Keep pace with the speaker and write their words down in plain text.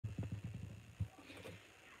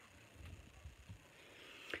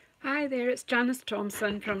Hi there, it's Janice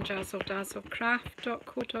Thompson from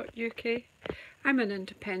JazzleDazzleCraft.co.uk. I'm an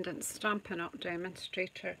independent Stampin' Up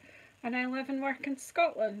demonstrator and I live and work in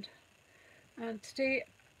Scotland. And today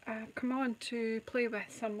I've come on to play with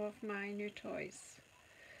some of my new toys.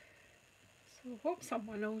 So hope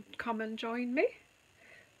someone will come and join me.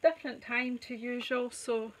 Different time to usual,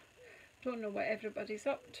 so don't know what everybody's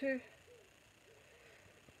up to.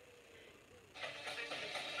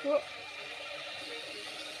 Oh.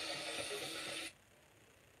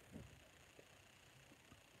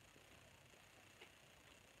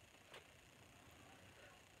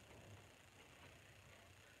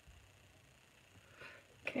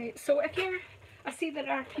 Okay, so if you're, I see there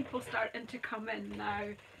are people starting to come in now,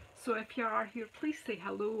 so if you are here, please say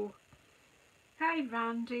hello. Hi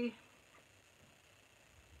Randy.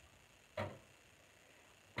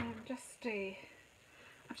 I'm just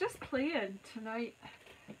playing tonight.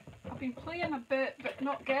 I've been playing a bit but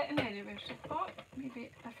not getting anywhere, so I thought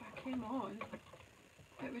maybe if I came on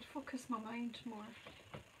it would focus my mind more.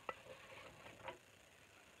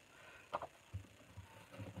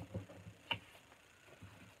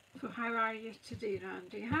 So how are you today,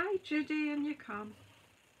 Randy? Hi Judy, and you come.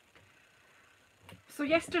 So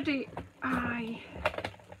yesterday I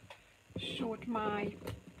showed my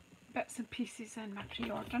bits and pieces in my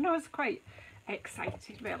pre-order and I was quite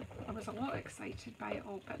excited. Well, I was a lot excited by it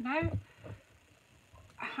all, but now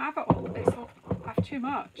I have it all. I have too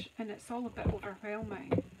much and it's all a bit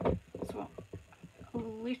overwhelming. So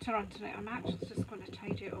later on tonight I'm actually just going to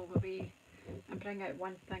tidy it all away and bring out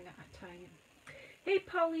one thing at a time. Hey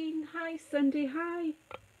Pauline, hi Cindy, hi.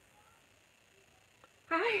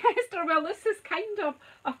 Hi Esther, well this is kind of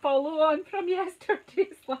a follow on from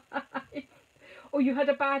yesterday's live. Oh, you had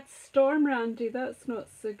a bad storm, Randy, that's not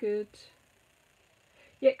so good.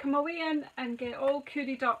 Yeah, come away in and get all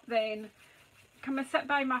cooried up then. Come and sit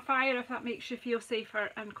by my fire if that makes you feel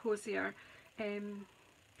safer and cosier. Aircon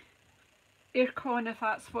if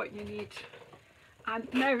that's what you need. And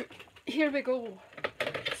now, here we go.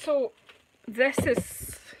 So, this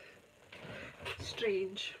is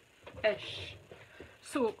strange-ish.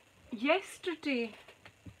 So, yesterday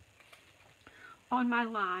on my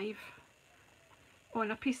live, on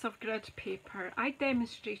a piece of grid paper, I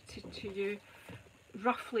demonstrated to you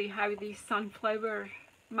roughly how these sunflower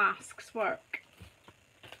masks work.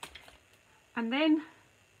 And then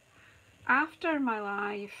after my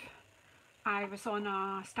live, I was on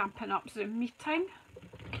a Stampin' Up Zoom meeting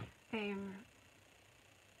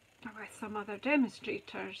with some other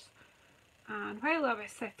demonstrators, and while I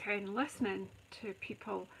was sitting listening to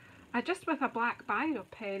people, I just with a black biro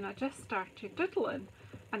pen I just started doodling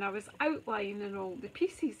and I was outlining all the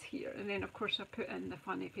pieces here, and then of course I put in the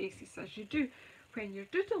funny faces as you do when you're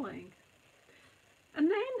doodling. And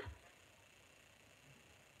then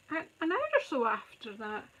an hour or so after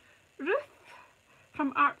that, Ruth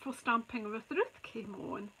from Artful Stamping with Ruth came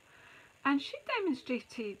on and she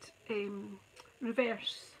demonstrated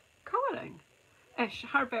reverse colouring-ish,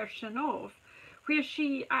 her version of, where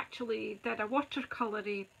she actually did a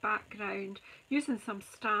watercolour-y background using some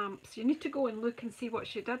stamps. You need to go and look and see what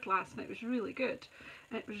she did last night. It was really good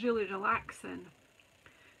and it was really relaxing.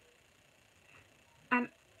 And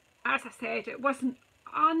as I said, it wasn't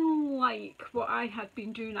unlike what I had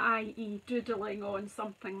been doing, i.e. doodling on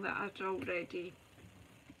something that I'd already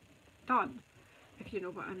done, if you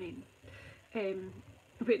know what I mean.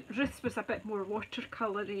 Ruth was a bit more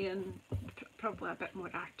watercolour-y and probably a bit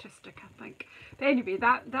more artistic, I think. But anyway,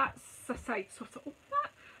 that's aside. So I thought, oh,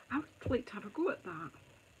 I would like to have a go at that.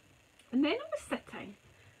 And then I was sitting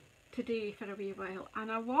today for a wee while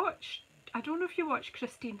and I watched, I don't know if you watch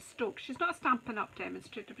Christine Stokes. She's not a Stampin' Up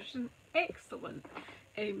demonstrator, but she's an excellent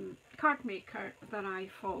card maker that I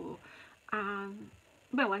follow.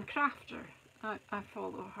 Well, and crafter, I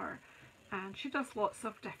follow her. And she does lots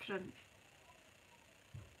of different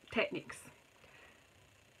techniques.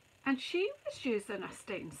 And she was using a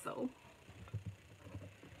stencil.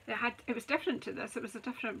 It was different to this. It was a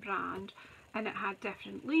different brand and it had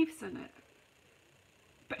different leaves in it.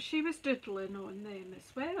 But she was doodling on them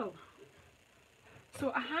as well.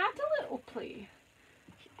 So I had a little play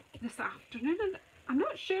this afternoon and I'm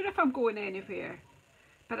not sure if I'm going anywhere,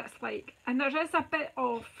 but it's like, and there is a bit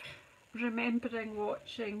of remembering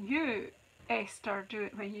watching you, Esther, do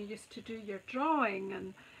it when you used to do your drawing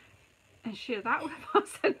and share that with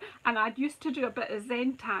us, and I'd used to do a bit of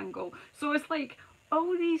Zentangle. So it's like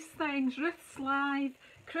all these things, Ruth's live,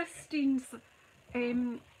 Christine's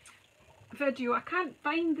video, I can't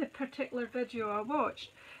find the particular video I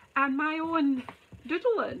watched, and my own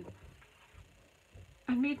doodling,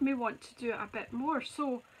 and made me want to do it a bit more.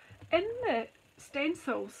 So in the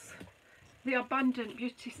stencils the Abundant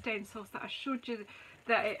Beauty stencils that I showed you,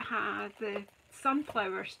 that it had the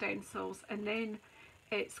sunflower stencils, and then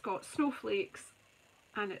it's got snowflakes,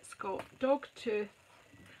 and it's got dogtooth.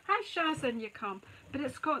 Hi Shaz, in you come. But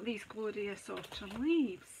it's got these glorious autumn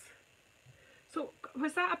leaves. So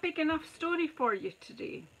was that a big enough story for you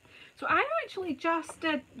today? So I actually just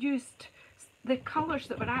used the colours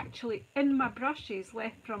that were actually in my brushes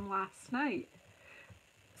left from last night.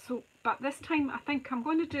 So, but this time I think I'm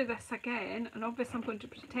going to do this again, and obviously I'm going to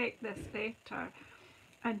protect this better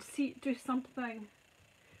and do something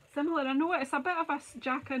similar. I know it's a bit of a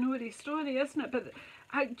Jack and Ori story, isn't it? But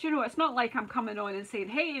do you know, it's not like I'm coming on and saying,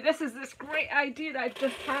 hey, this is this great idea I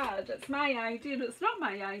just had. It's my idea. It's not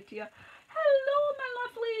my idea. Hello, my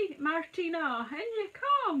lovely Martina. In you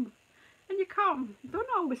come. In you come. Don't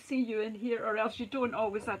always see you in here, or else you don't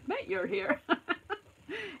always admit you're here.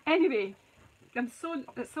 Anyway, it's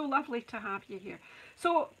so lovely to have you here.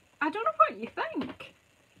 So I don't know what you think.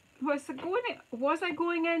 Was I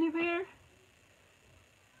going anywhere?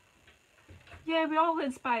 Yeah, we all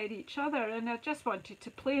inspire each other, and I just wanted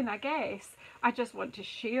to play, and I guess I just want to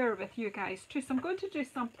share with you guys too. So I'm going to do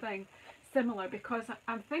something similar, because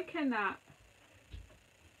I'm thinking that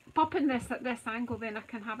popping this at this angle, then I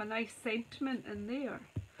can have a nice sentiment in there.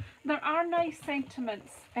 There are nice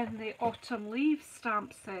sentiments in the autumn leaves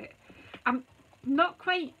stamp set. I'm not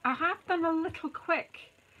quite, I have done a little quick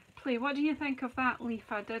play. What do you think of that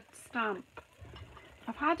leaf I did stamp?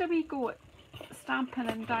 I've had a wee go at stamping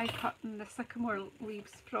and die cutting the sycamore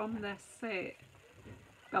leaves from this set.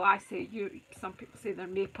 Well, I say some people say they're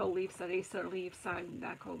maple leaves or acer leaves, I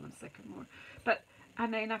call them sycamore.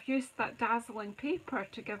 And then I've used that dazzling paper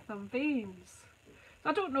to give them veins. So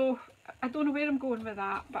I don't know where I'm going with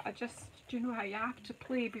that, but I just, do you know how you have to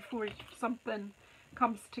play before something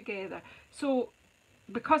comes together? So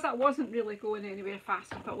because I wasn't really going anywhere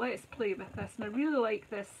fast, I thought, let's play with this. And I really like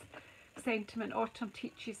this sentiment. Autumn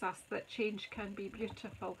teaches us that change can be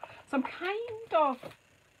beautiful. So I'm kind of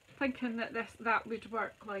thinking that that would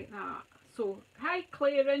work like that. So hi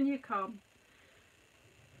Claire, in you come.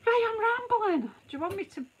 Right, I'm rambling. Do you want me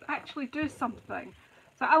to actually do something?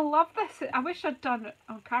 So I love this. I wish I'd done it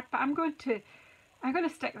on carpet. I'm going to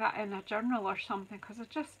stick that in a journal or something, because I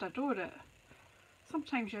just adore it.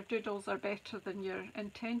 Sometimes your doodles are better than your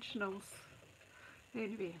intentionals.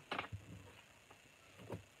 Anyway.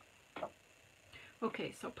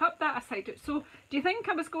 Okay, so pop that aside. So do you think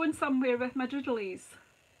I was going somewhere with my doodlies?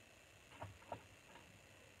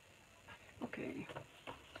 Okay.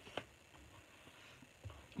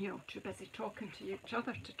 You're all too busy talking to each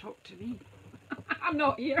other to talk to me. I'm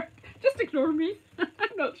not here. Just ignore me.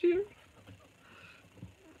 I'm not here.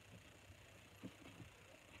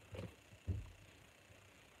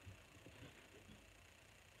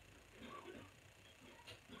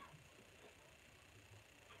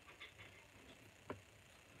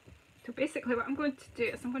 So basically what I'm going to do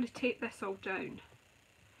is I'm going to tape this all down,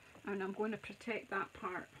 and I'm going to protect that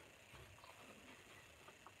part.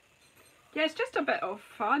 Yeah, it's just a bit of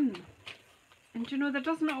fun. And you know, there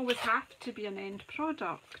doesn't always have to be an end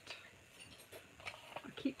product. I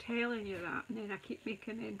keep telling you that, and then I keep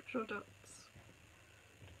making end products.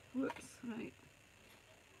 Whoops, right.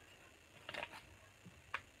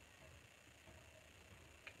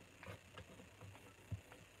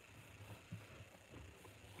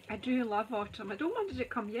 I do love autumn. I don't want it to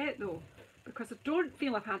come yet though, because I don't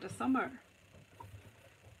feel I've had a summer.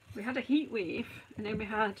 We had a heat wave, and then we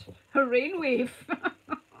had a rain wave.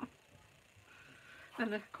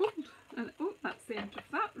 And a cold. And oh, that's the end of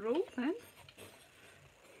that roll then.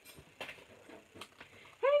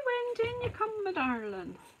 Hey Wendy, in you come, my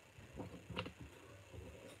darling.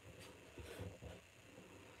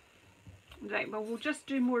 Right, well, we'll just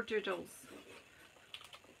do more doodles.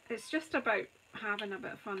 It's just about having a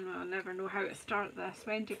bit of fun. I never know how to start this.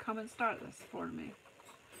 Wendy, come and start this for me.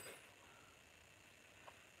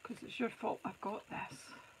 Because it's your fault I've got this.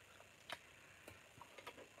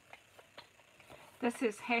 This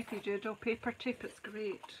is Heavy Doodle paper tape. It's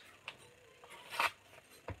great.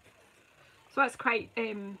 So that's quite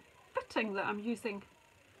fitting that I'm using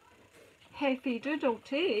Heavy Doodle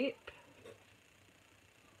tape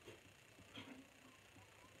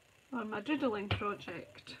on my doodling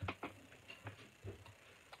project.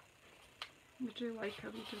 I do like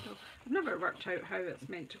a wee doodle. I've never worked out how it's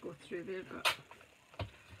meant to go through there, but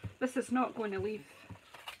this is not going to leave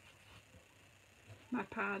my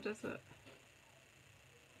pad, is it?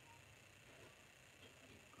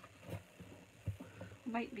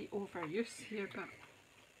 Might be overuse here, but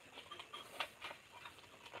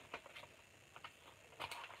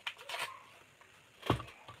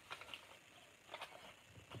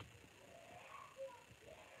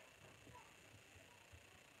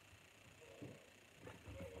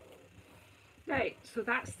Right, so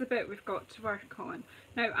that's the bit we've got to work on.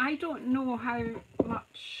 Now I don't know how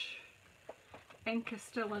much ink is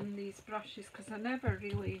still in these brushes because I never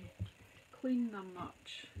really clean them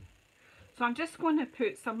much. So I'm just going to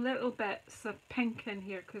put some little bits of pink in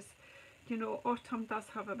here because, you know, autumn does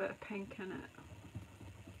have a bit of pink in it.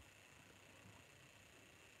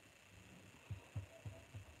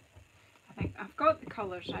 I think I've got the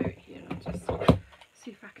colours out here. I'll just see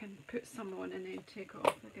if I can put some on and then take it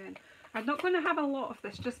off again. I'm not going to have a lot of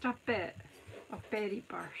this, just a bit of berry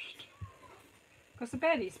burst. Because the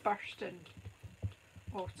berries burst in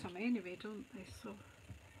autumn anyway, don't they? So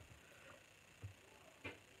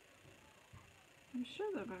I'm sure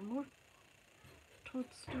there were more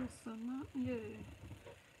toadstools than that. Yeah.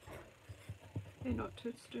 They're not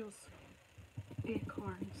toadstools,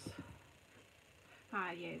 acorns.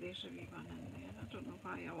 Ah yeah, there's a wee one in there. I don't know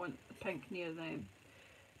why I want the pink near them.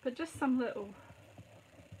 But just some little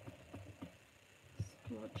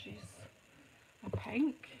splodges of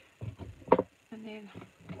pink. And then,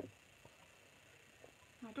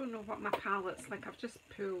 I don't know what my palette's like. I've just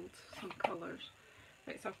pulled some colours.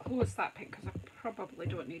 Right, so I've closed that pink because I probably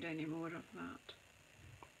don't need any more of that.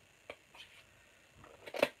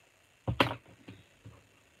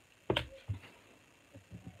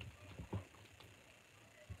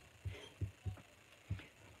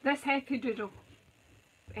 This Happy Doodle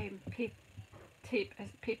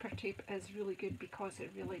paper tape is really good because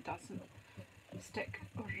it really doesn't stick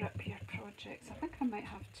or rip your projects. I think I might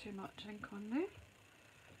have too much ink on there.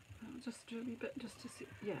 I'll just do a wee bit just to see.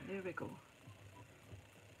 Yeah, there we go.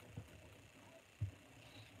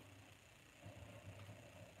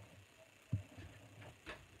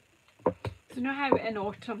 So you know how in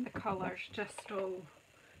autumn the colours just all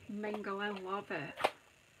mingle? I love it.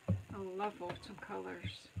 I love autumn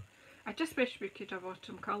colours. I just wish we could have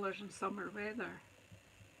autumn colours in summer weather.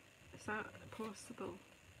 Is that possible?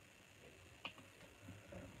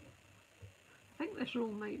 I think this roll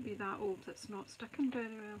might be that old it's not sticking very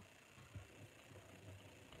well.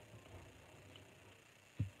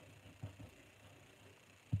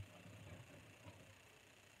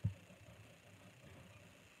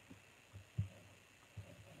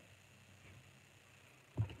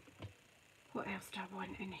 What else do I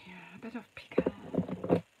want in here? A bit of pecan.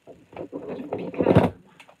 A bit of pecan.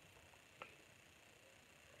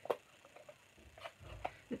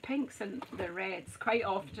 The pinks and the reds, quite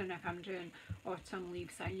often if I'm doing autumn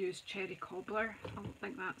leaves I use cherry cobbler. I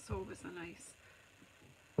think that's always a nice.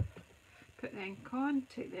 Put the ink on,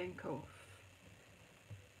 take the ink off.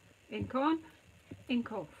 Ink on,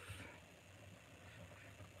 ink off.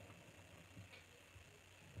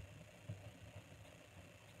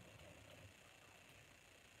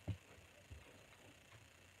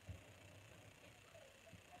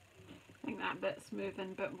 I think that bit's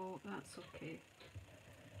moving, but well, that's okay.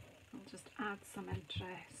 I'll just add some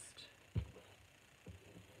interest.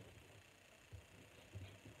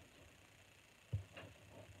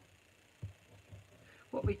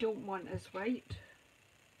 What we don't want is white.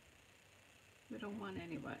 We don't want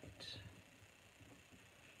any white.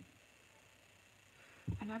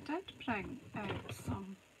 And I did bring out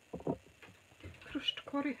some crushed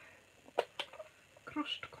curry.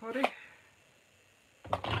 Crushed curry.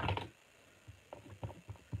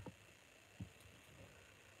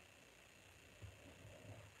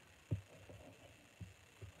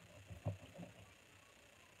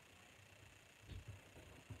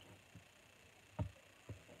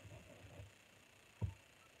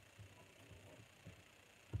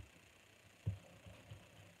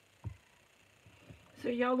 So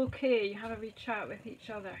y'all okay? You have a wee chat with each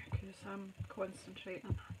other because I'm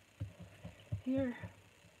concentrating here.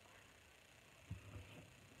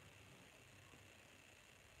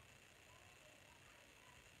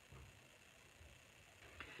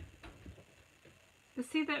 You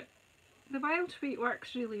see that the wild wheat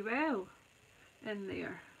works really well in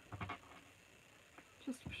there.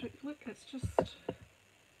 Just look, it's just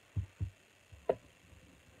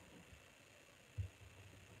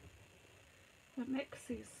it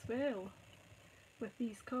mixes well with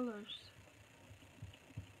these colours.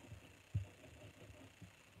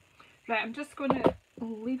 Right, I'm just going to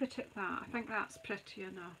leave it at that. I think that's pretty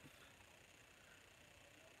enough.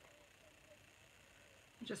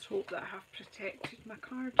 I just hope that I have protected my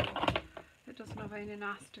card. It doesn't have any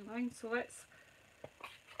nasty lines. So let's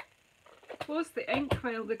close the ink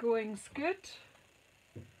while the going's good.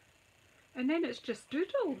 And then it's just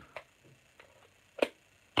doodle.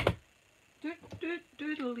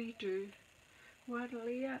 Doodly do.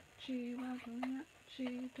 Waddly-atchee,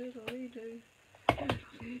 waddly-atchee, doodly do.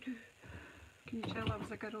 Doodly do. Can you tell I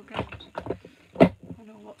was a girl girl? I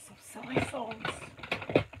know lots of silly songs.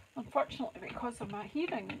 Unfortunately, because of my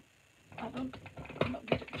hearing, I'm not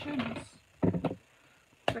good at tunes.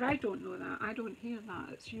 But I don't know that. I don't hear that.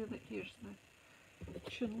 It's you that hears the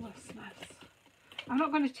tunelessness. I'm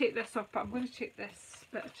not going to take this off, but I'm going to take this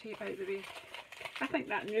bit of tape out of the way. I think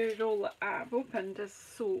that new roll that I've opened is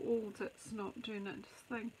so old it's not doing its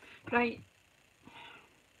thing. Right,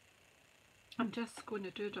 I'm just going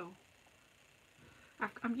to doodle.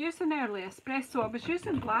 I'm using early espresso. I was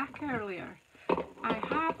using black earlier. I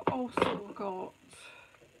have also got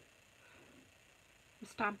the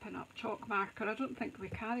Stampin' Up chalk marker. I don't think we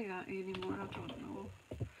carry that anymore, I don't know.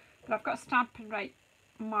 But I've got a Stampin' Right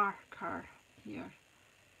marker here.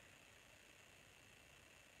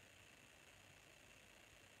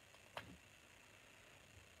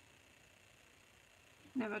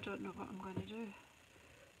 Now I don't know what I'm going to do.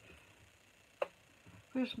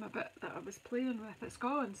 Where's my bit that I was playing with? It's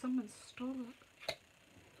gone. Someone's stole it.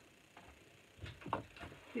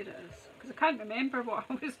 Here it is. Because I can't remember what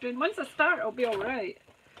I was doing. Once I start, I'll be alright.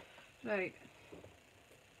 Right.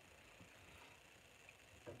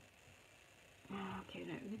 Okay,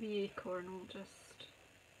 now the wee acorn will just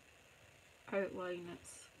outline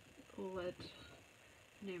its lid.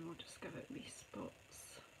 And then we'll just give it wee spots.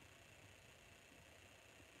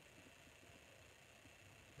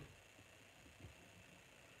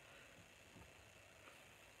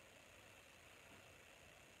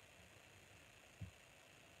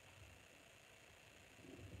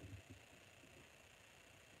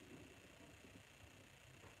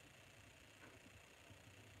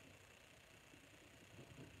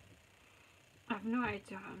 I've no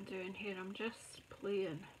idea what I'm doing here. I'm just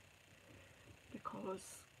playing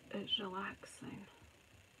because it's relaxing.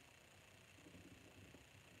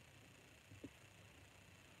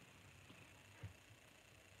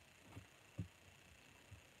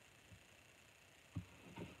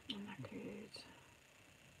 And I could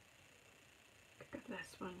give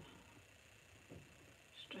this one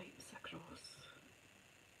stripes across.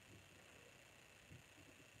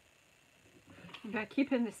 And by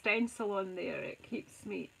keeping the stencil on there, it keeps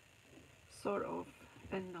me sort of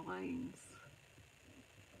in the lines.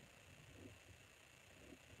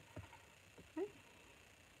 Okay.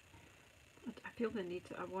 I feel the need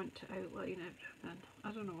to, I want to outline everything.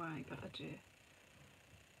 I don't know why, but I do.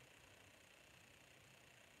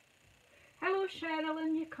 Hello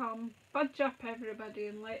Sherilyn, you come. Budge up everybody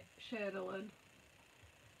and let Cheryl in.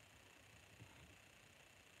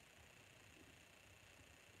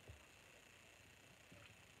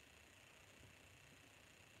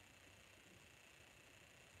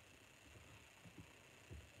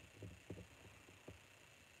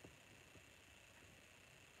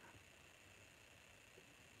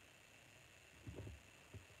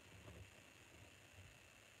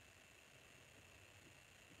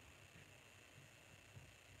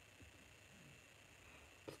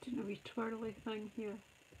 Just doing a wee twirly thing here.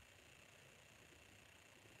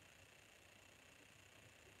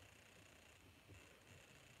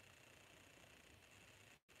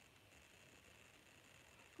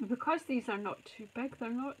 And because these are not too big, they're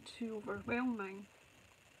not too overwhelming.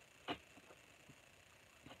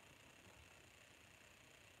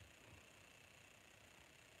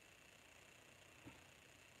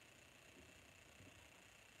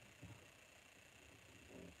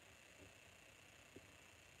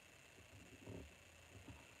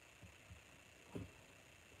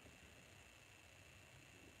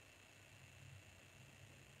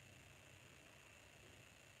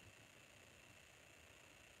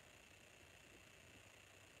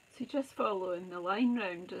 So just following the line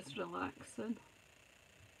round is relaxing.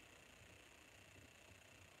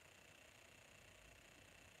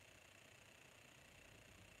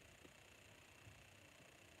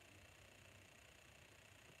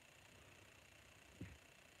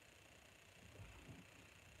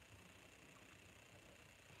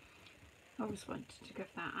 I always wanted to give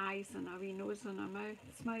that eyes and a wee nose and a mouth,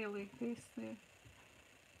 smiley face there.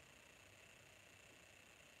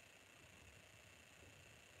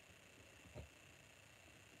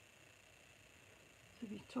 It's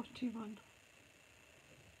a wee totty one.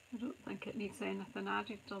 I don't think it needs anything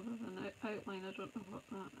added other than outline. I don't know what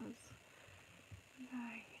that is.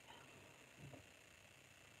 Right.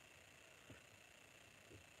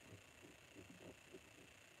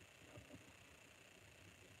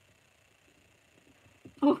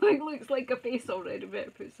 Oh, it looks like a face already.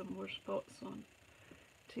 Better put some more spots on.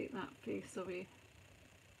 Take that face away.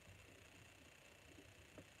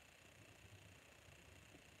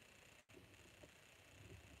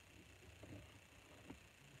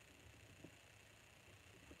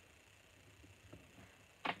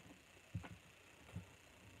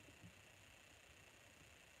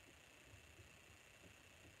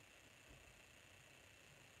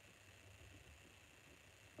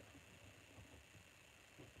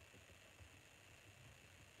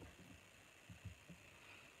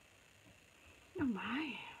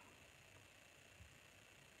 my.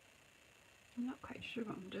 I'm not quite sure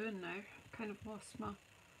what I'm doing now. Kind of lost my...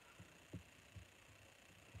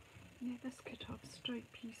 Yeah, this could have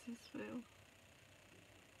stripe piece as well.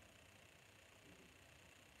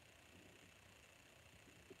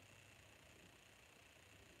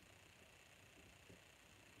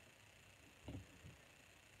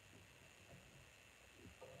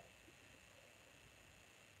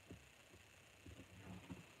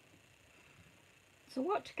 So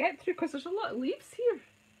what to get through, because there's a lot of leaves here.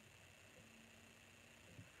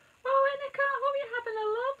 Oh, Annika, I hope you're having a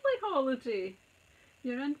lovely holiday.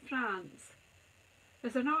 You're in France.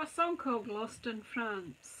 Is there not a song called Lost in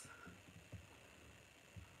France?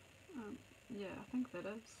 Yeah, I think there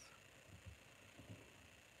is.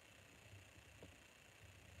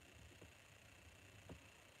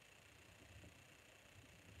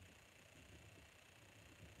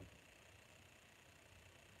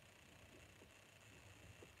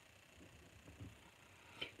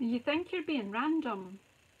 You think you're being random,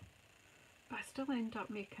 but I still end up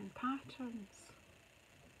making patterns.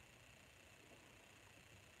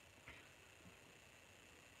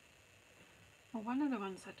 Well, one of the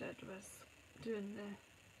ones I did was doing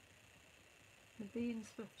the veins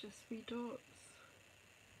with just wee dots.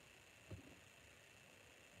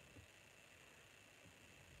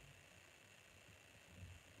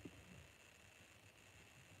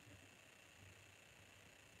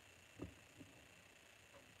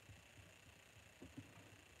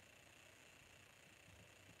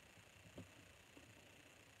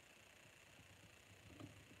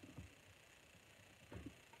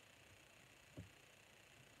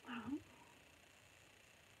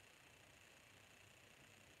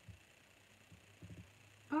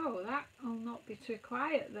 Oh, that will not be too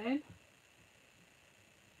quiet then.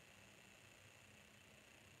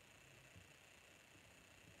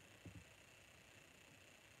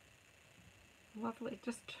 Lovely,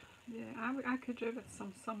 just, yeah, I could do with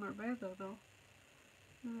some summer weather though.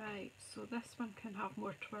 Right, so this one can have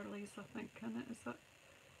more twirlies, I think, in it. Is that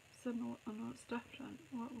similar? Oh no, it's different.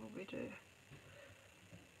 What will we do?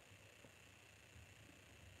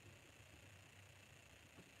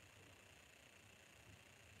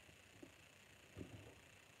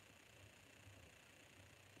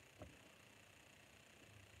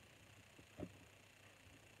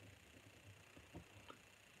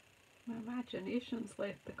 My imagination's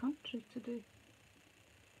left the country today.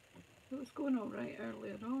 It was going all right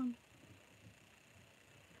earlier on.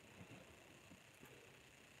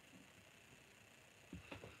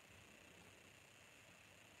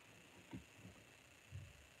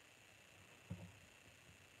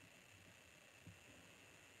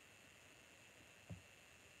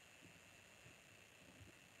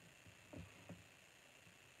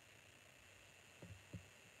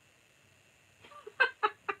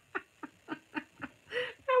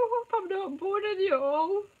 I hope I'm not boring you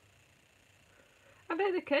all. I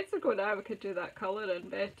bet the kids are going, "Ah, we could do that colouring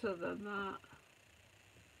better than that."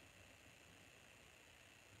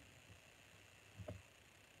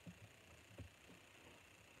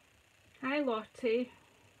 Hi Lottie.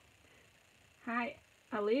 Hi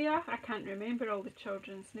Aliyah. I can't remember all the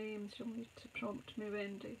children's names. You'll need to prompt me,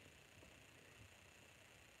 Wendy.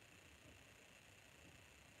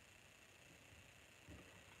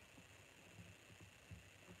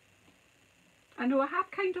 I know I have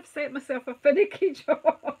kind of set myself a finicky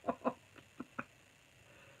job.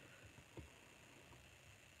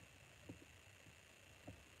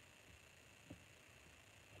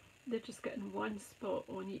 They're just getting one spot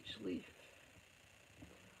on each leaf.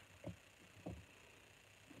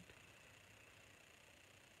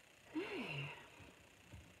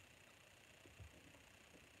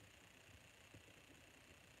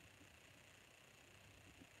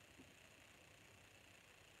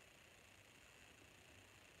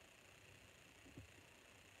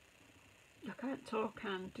 I can't talk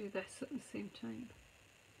and do this at the same time.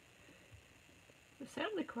 It's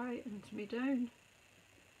certainly quietened me down.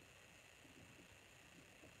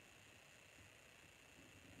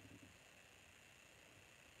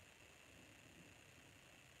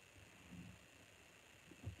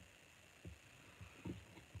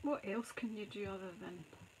 What else can you do other than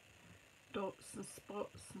dots and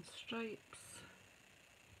spots and stripes?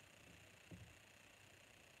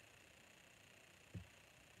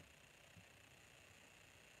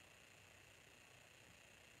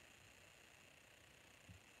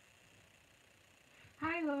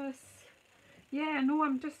 Hi Lois. Yeah, no,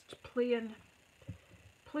 I'm just playing.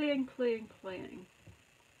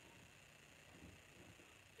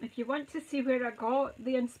 If you want to see where I got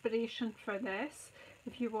the inspiration for this,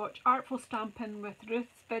 if you watch Artful Stampin' with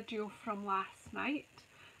Ruth's video from last last night,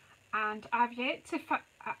 and I've yet to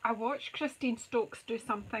I watched Christine Stokes do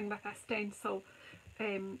something with a stencil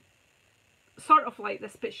sort of like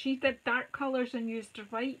this, but she did dark colours and used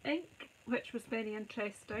white ink, which was very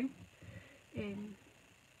interesting,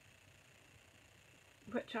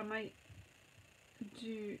 which I might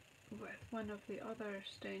do with one of the other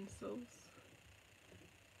stencils.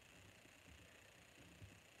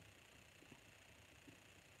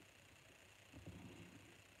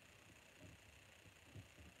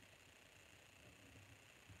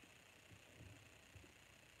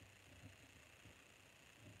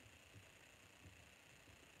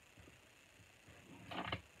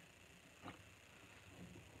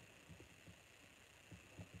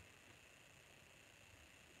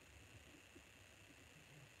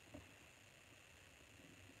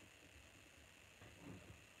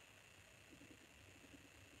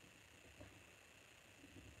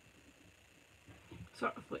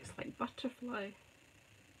 Sort of looks like butterfly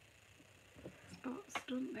spots,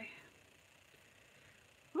 don't they?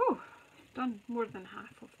 Oh, I've done more than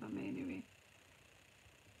half of them anyway.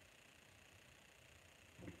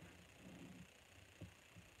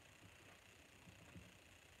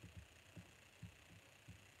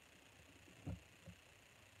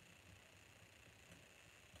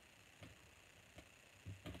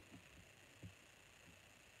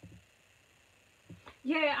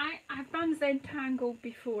 Yeah, I've done Zentangle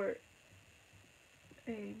before,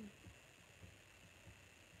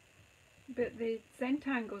 but the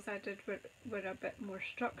Zentangles I did were a bit more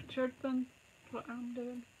structured than what I'm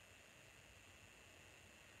doing.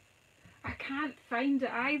 I can't find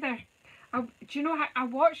it either. Do you know, I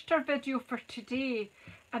watched her video for today,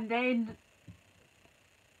 and then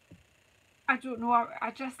I don't know,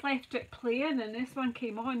 I just left it playing and this one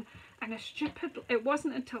came on, and it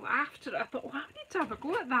wasn't until after I thought, well, I need to have a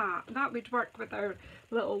go at that. That would work with our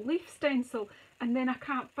little leaf stencil, and then I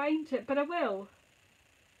can't find it, but I will.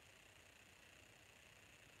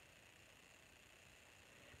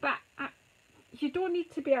 But you don't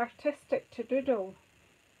need to be artistic to doodle.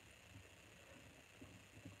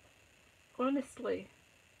 Honestly.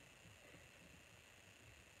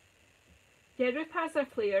 Yeah, Ruth has a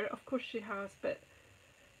flair, of course she has, but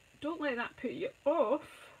don't let that put you off.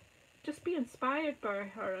 Just be inspired by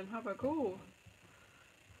her and have a go.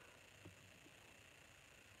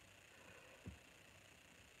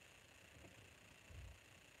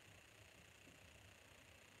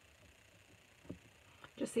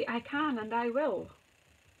 Just say, I can and I will.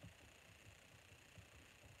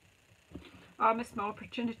 I missed my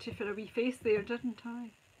opportunity for a wee face there, didn't I?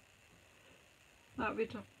 That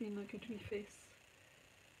would have been a good wee face.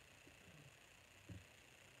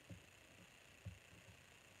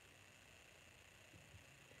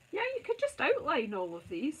 Yeah, you could just outline all of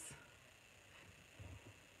these.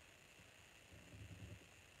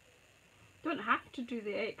 Don't have to do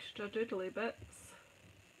the extra doodly bits.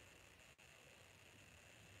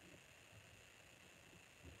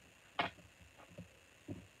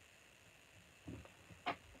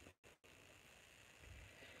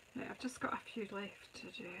 Right, I've just got a few left to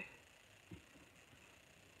do.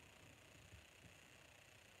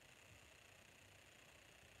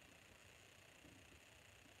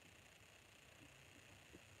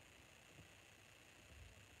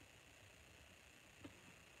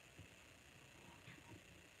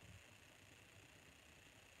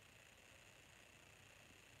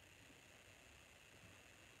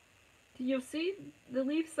 You'll see the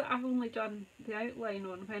leaves that I've only done the outline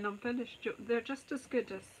on, when I'm finished, they're just as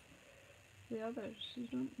good as the others. You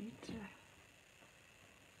don't need to.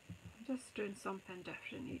 I'm just doing something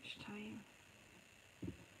different each time.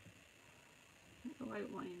 I'll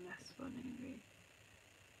outline this one anyway.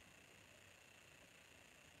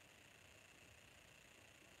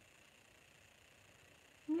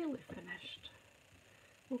 Nearly finished.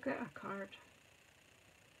 We'll get a card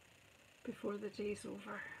before the day's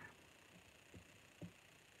over.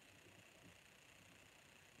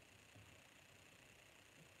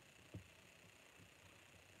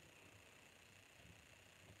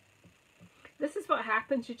 This is what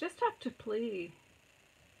happens, you just have to play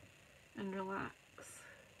and relax.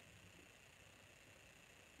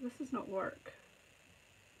 This is not work.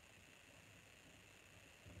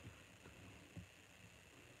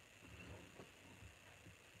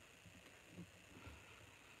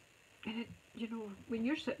 And it, you know, when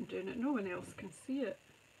you're sitting doing it, no one else can see it.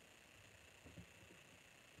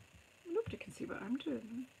 Nobody can see what I'm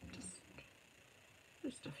doing.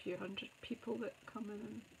 Just a few hundred people that come in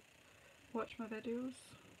and watch my videos.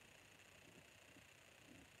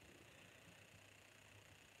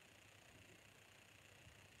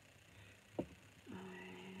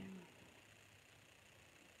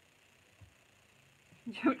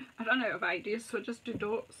 I run out of ideas, so I just do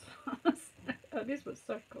dots. These were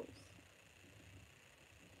circles.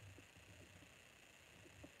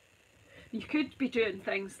 You could be doing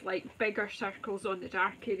things like bigger circles on the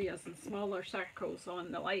dark areas and smaller circles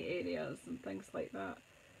on the light areas and things like that.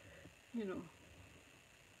 You know,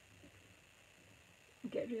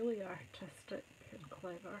 get really artistic and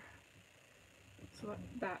clever. So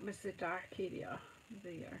that was the dark area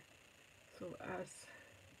there. So as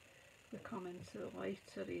we come into the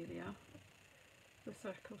lighter area, the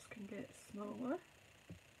circles can get smaller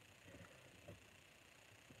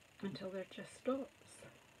until they're just dots.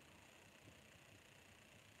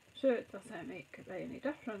 Sure, it doesn't make any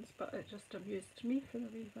difference, but it just amused me for a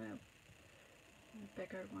wee while. The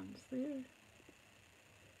bigger ones there.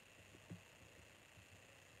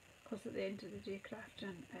 Because at the end of the day,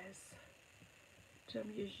 crafting is to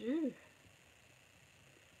amuse you.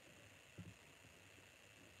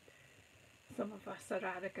 Some of us are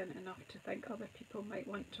arrogant enough to think other people might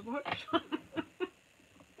want to watch.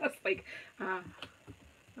 That's like a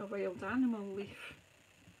wild animal leaf.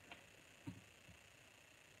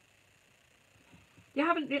 You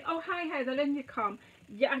haven't, oh hi Heather, in you come.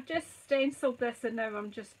 Yeah, I just stenciled this and now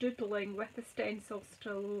I'm just doodling with the stencil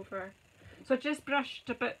still over. So I just brushed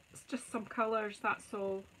a bit, just some colours, that's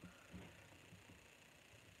all.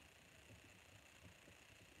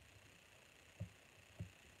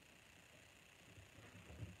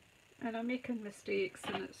 And I'm making mistakes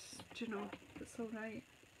and it's, do you know, it's alright.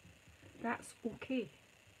 That's okay.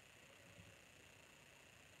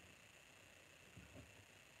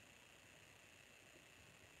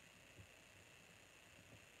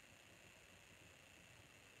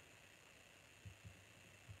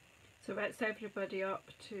 So it's everybody up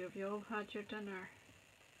to, have you all had your dinner?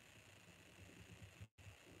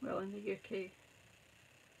 Well, in the UK,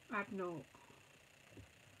 I've not.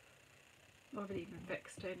 I haven't even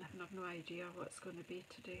fixed anything, I've no idea what it's going to be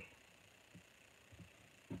today.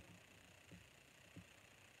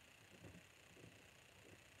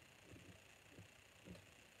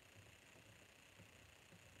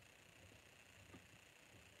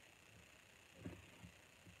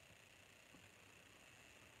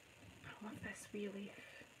 I love this wee leaf.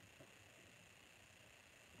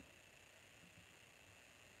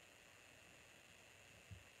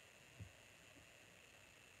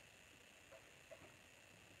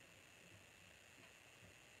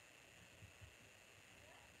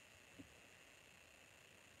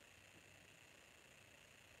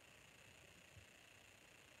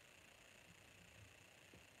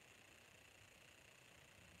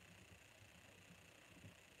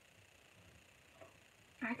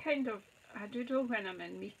 I doodle when I'm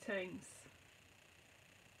in meetings.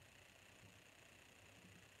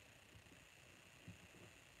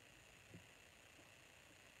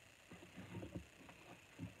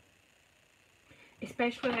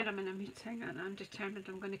 Especially when I'm in a meeting and I'm determined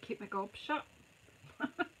I'm going to keep my gob shut.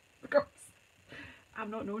 Because I'm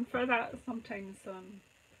not known for that. Sometimes I'm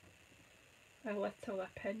a little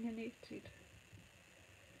opinionated.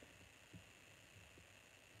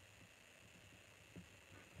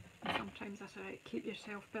 Sometimes that's right, keep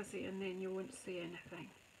yourself busy and then you won't say anything.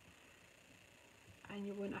 And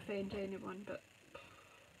you won't offend anyone, but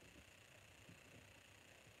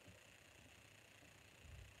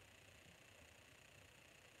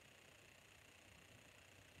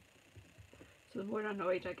so the more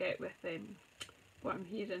annoyed I get with what I'm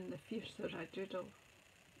hearing, the fiercer I doodle.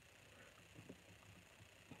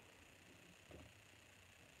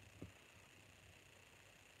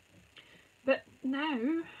 But now,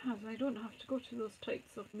 as I don't have to go to those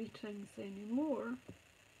types of meetings anymore,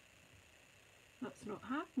 that's not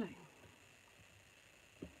happening.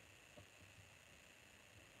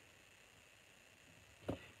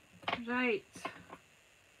 Right,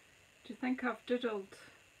 do you think I've doodled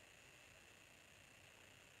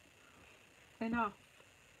enough?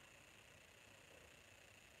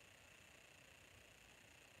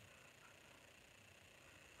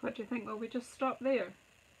 What do you think? Will we just stop there?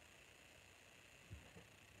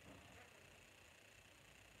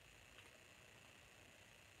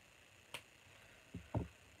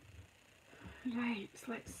 Right, so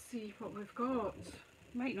let's see what we've got.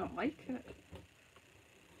 Might not like it.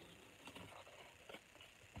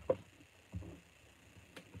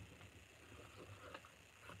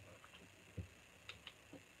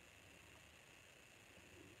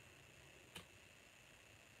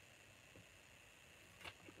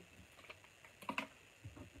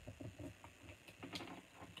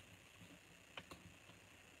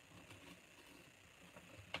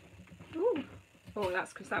 Ooh. Oh,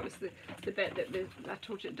 that's because that was the bit that I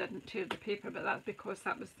told you it didn't tear the paper, but that's because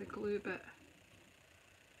that was the glue bit.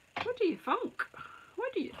 do you think?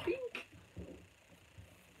 What do you think?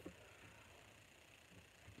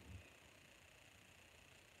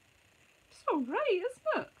 It's alright,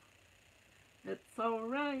 isn't it? It's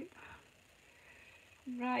alright.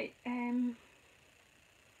 Right, I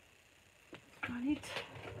need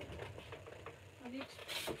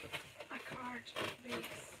a card base.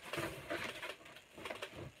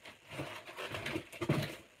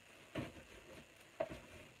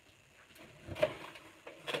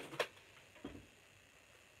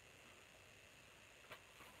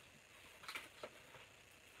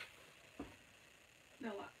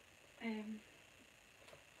 Now,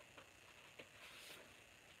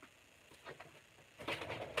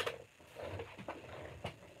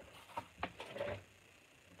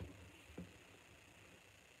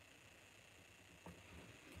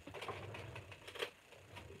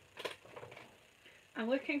 I'm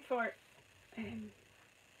looking for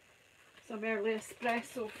some early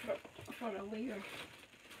espresso for a layer.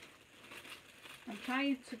 I'm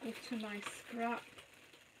trying to go to my scrap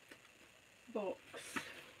box.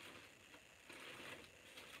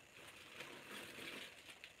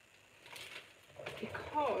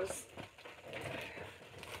 Because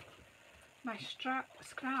my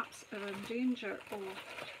scraps are in danger of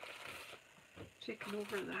taking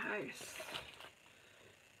over the house.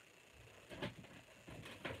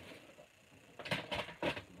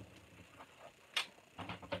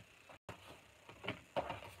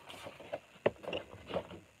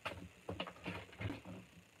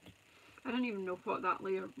 I don't even know what that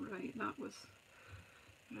layer, right, that was,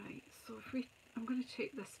 right, so if I'm going to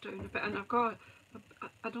take this down a bit, and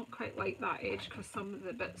I don't quite like that edge because some of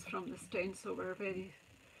the bits from the stencil were very,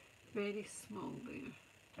 very small there.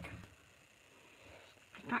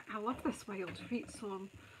 In fact, I love this wild wheat, so I'm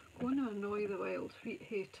going to annoy the wild wheat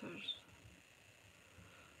haters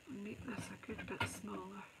and make this a good bit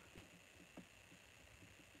smaller.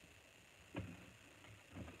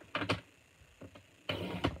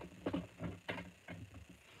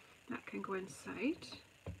 That can go inside.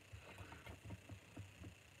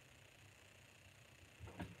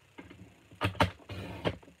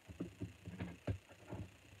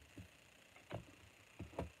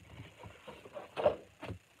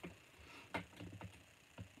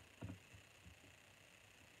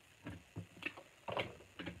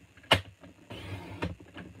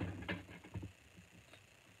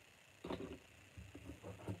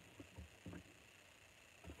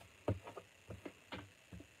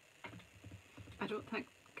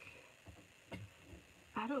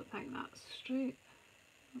 I don't think that's straight.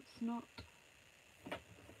 It's not.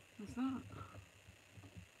 Is that?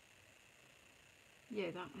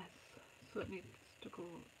 Yeah, that is. So it needs to go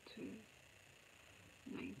to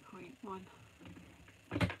 9.1.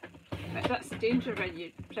 But that's the danger when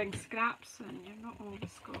you bring scraps in. You're not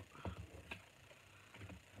always got.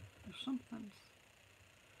 There's something.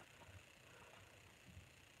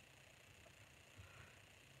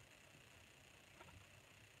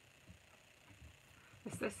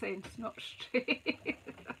 Is this end's not straight?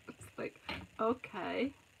 It's like,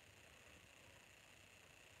 okay.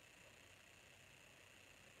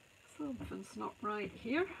 Something's not right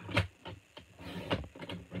here.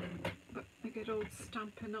 But a good old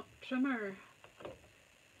Stampin' Up trimmer.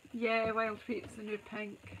 Yeah, wild wheat's the new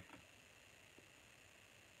pink.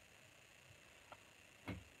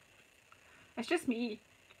 It's just me,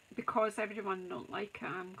 because everyone don't like it,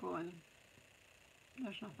 I'm going,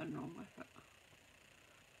 there's nothing wrong with it.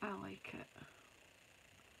 I like it.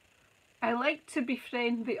 I like to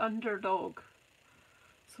befriend the underdog.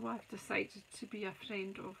 So I've decided to be a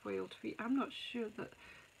friend of wild wheat. I'm not sure that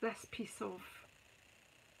this piece of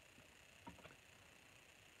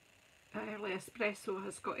early espresso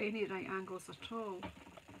has got any right angles at all.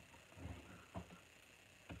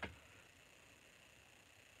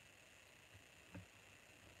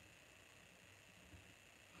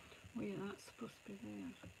 Oh yeah, that's supposed to be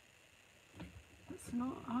there. It's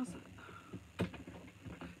not, is it?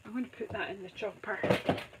 I'm going to put that in the chopper.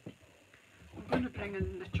 I'm going to bring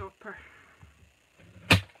in the chopper.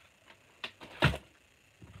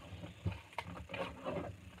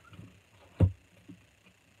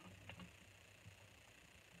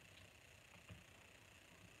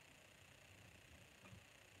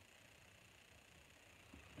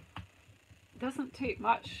 It doesn't take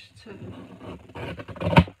much to...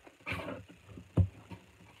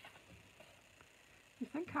 You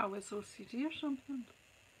think I was OCD or something?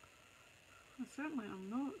 I certainly am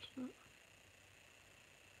not, but...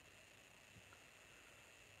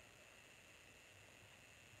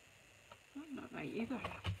 I'm not right either.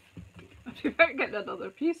 I'd be about getting another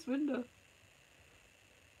piece, wouldn't I?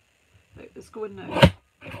 Right, it's going now.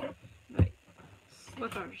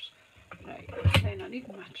 slithers. Right, then I need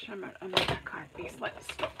my trimmer and my card base.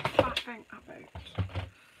 Let's stop faffing about.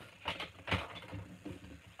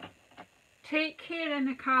 Take care,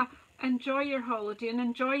 Inika. Enjoy your holiday and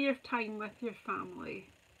enjoy your time with your family.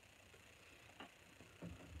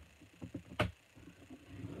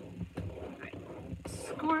 Right.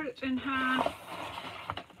 Score it in half.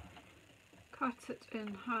 Cut it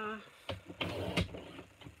in half.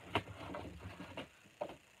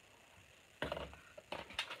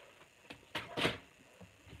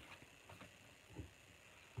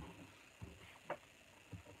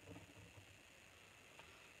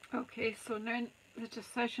 Okay, so now the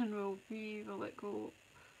decision will be, will it go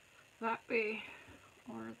that way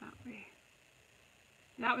or that way?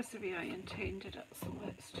 That was the way I intended it, so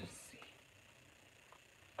let's just see.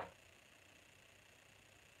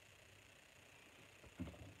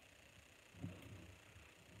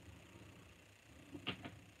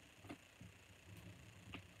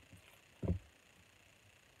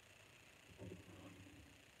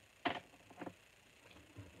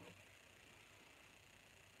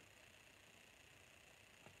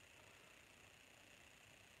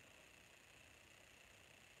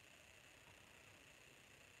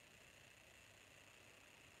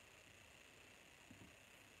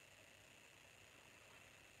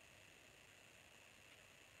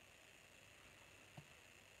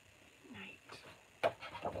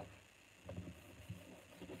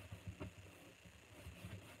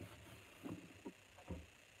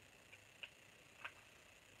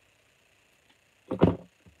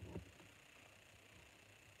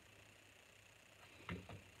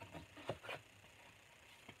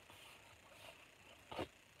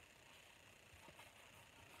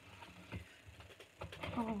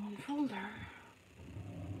 Oh, folder.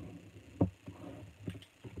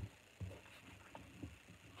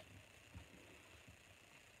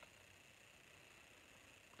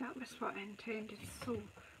 That was what I intended, so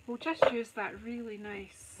we'll just use that really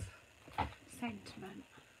nice sentiment.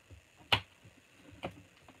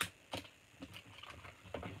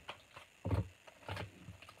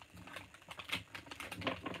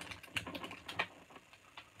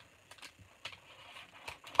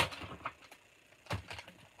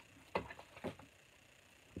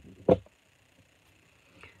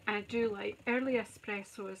 I do like early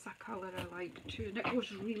espresso is a colour I like too, and it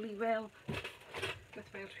goes really well with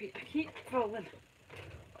wild wheat. I keep falling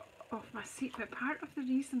off my seat, but part of the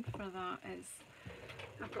reason for that is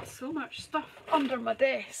I've got so much stuff under my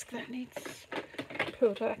desk that needs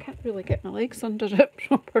pulled out. I can't really get my legs under it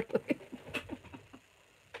properly.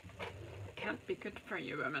 Can't be good for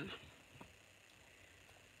you women.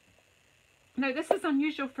 Now this is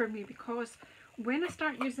unusual for me because when I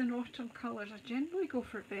start using autumn colours, I generally go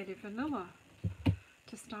for very vanilla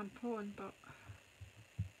to stamp on, but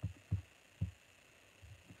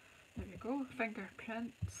there we go,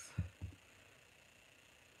 fingerprints.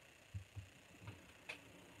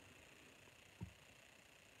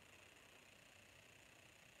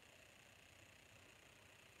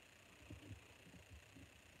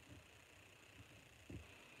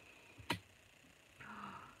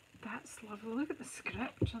 That's lovely. Look at the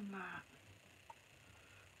script on that.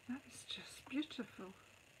 That is just beautiful.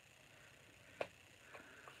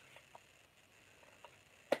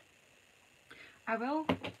 I will,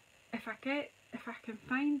 if I can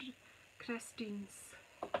find Christine's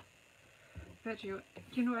video,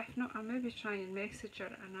 you know, if not, I'll maybe try and message her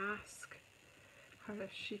and ask her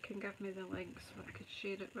if she can give me the link so I could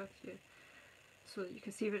share it with you so that you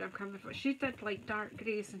can see where I'm coming from. She did like dark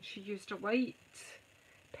greys and she used a white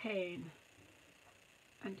pen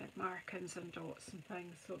and did markings and dots and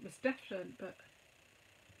things, so it was different, but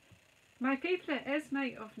my favourite is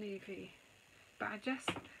Night of Navy, but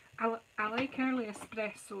I like early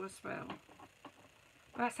espresso as well.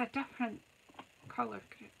 That's a different colour,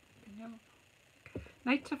 you know.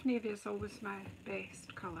 Night of Navy is always my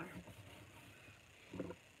best colour,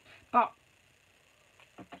 but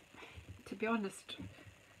to be honest,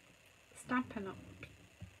 Stampin' Up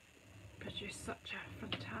produced such a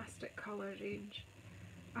fantastic colour range.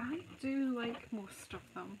 I do like most of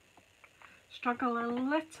them. Struggle a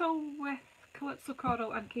little with Calypso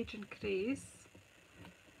Coral and Cajun Craze,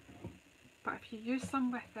 but if you use them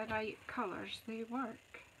with the right colours, they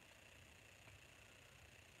work.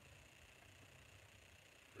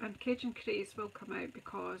 And Cajun Craze will come out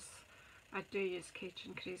because I do use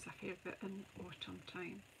Cajun Craze a fair bit in autumn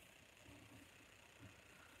time.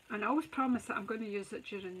 And I always promise that I'm going to use it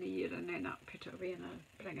during the year and then I'll put it away and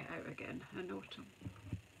I'll bring it out again in autumn.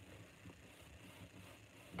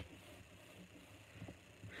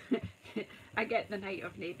 I get the Night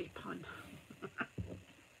of Navy pun.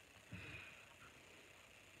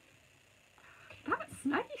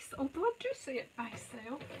 although I do see it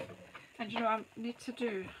myself. And you know, I need to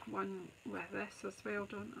do one with this as well,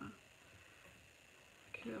 don't I?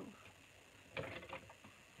 Cool.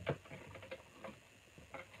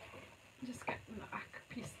 Just getting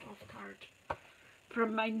a piece of card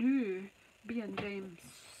from my new B&M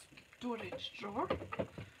storage drawer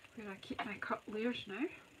where I keep my cut layers now.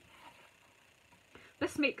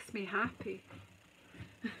 This makes me happy.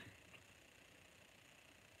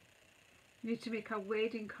 Need to make a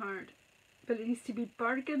wedding card, but it needs to be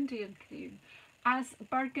burgundy and cream. As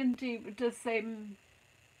burgundy, does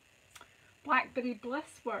Blackberry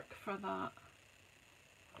Bliss work for that?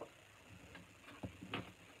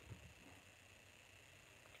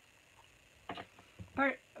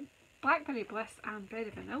 Blackberry Bliss and Berry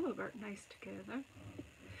Vanilla work nice together.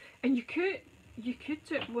 And you could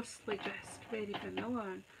do it mostly just Berry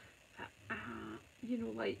Vanilla, you know,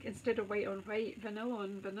 like instead of white on white, vanilla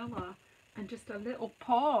on vanilla, and just a little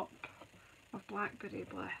pop of Blackberry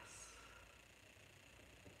Bliss.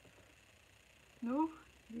 No?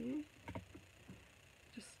 Yeah.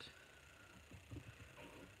 Just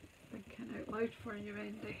thinking out loud for you,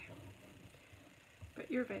 Wendy. But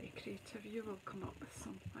you're very creative, you will come up with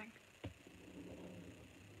something.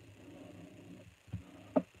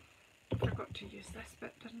 I forgot to use this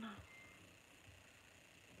bit, didn't I?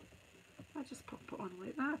 I just pop it on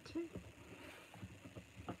like that too.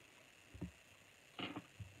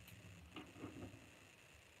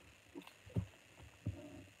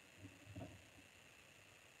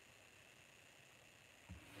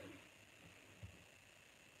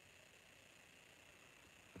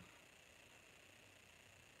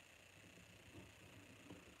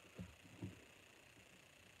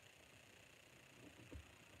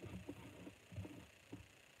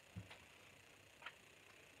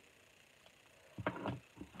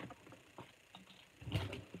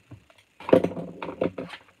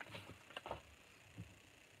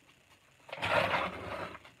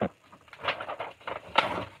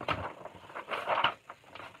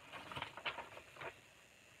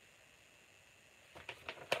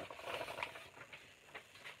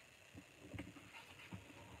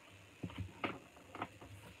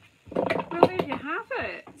 Well, there you have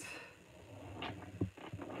it.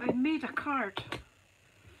 I made a card.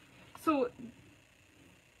 So,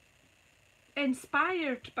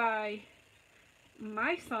 inspired by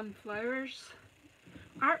my sunflowers,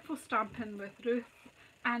 Artful Stampin' with Ruth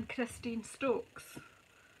and Christine Stokes,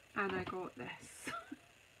 and I got this.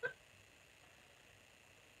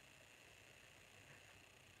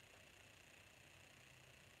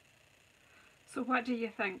 So what do you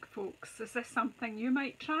think, folks? Is this something you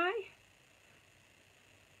might try?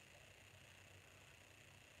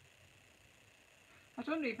 I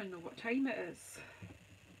don't even know what time it is.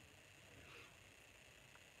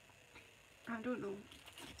 I don't know.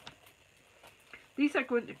 These are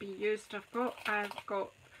going to be used. I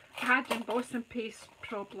had embossing paste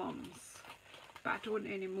problems, but I don't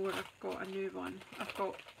anymore. I've got a new one. I've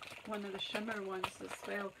got one of the shimmer ones as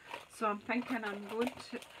well. So I'm thinking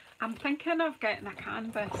I'm thinking of getting a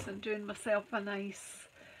canvas and doing myself a nice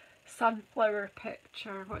sunflower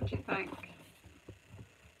picture. What do you think?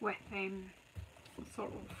 With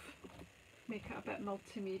sort of make it a bit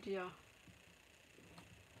multimedia.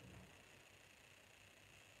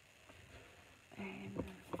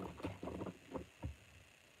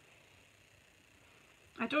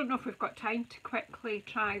 I don't know if we've got time to quickly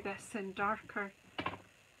try this in darker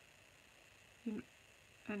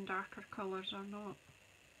colours or not.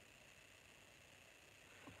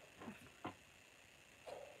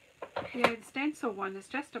 Yeah, the stencil one is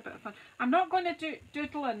just a bit of fun. I'm not going to do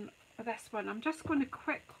doodling with this one. I'm just going to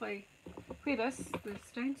quickly. Where is the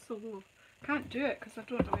stencil though? Can't do it because I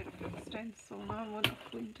don't know where to put the stencil. Now I want to have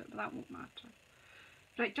cleaned it, but that won't matter.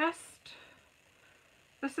 Right,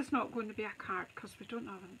 this is not going to be a card because we don't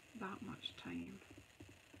have that much time.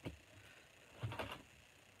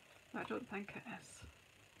 I don't think it is.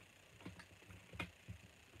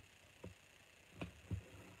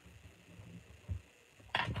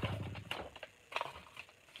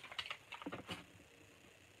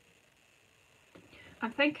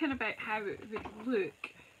 I'm thinking about how it would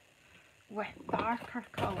look with darker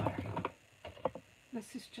colour.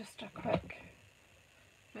 This is just a quick.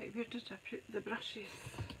 Right, where did I put the brushes?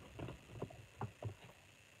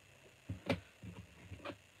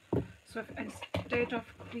 So if instead of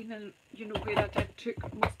cleaning, you know, where I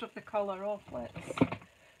took most of the colour off, let's.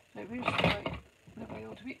 Right, where's the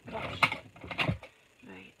wild wheat brush?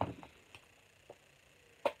 Right.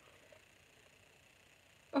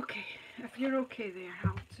 Okay, if you're okay there,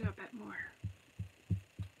 I'll do a bit more.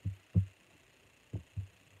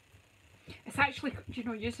 It's actually, you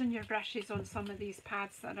know, using your brushes on some of these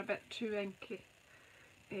pads that are a bit too inky,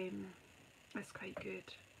 it's quite good.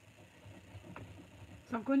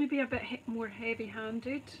 So I'm going to be a bit more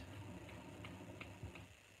heavy-handed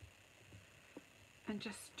and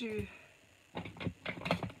just do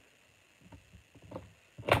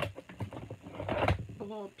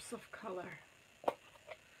blobs of colour.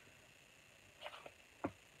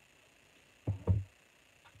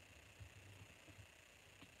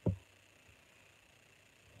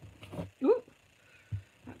 Ooh,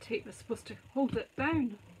 that tape was supposed to hold it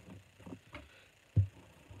down.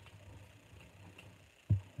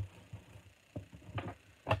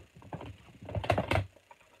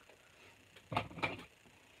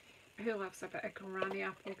 Who loves a bit of granny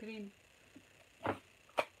apple green?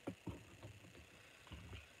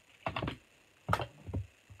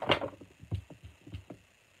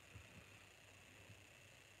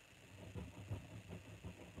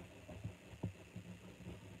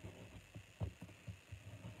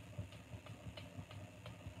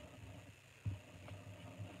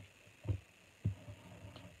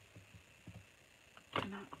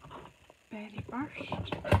 And that berry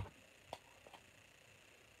burst.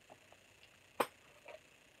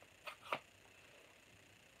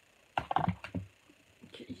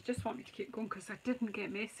 You just want me to keep going because I didn't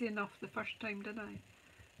get messy enough the first time, did I?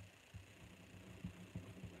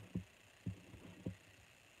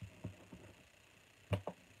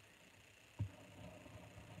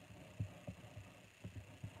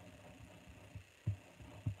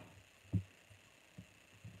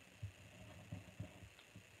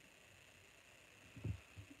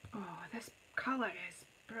 Oh, this colour is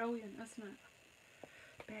brilliant, isn't it?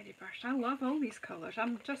 Berry burst. I love all these colours. I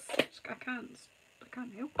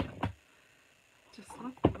can't help it. Just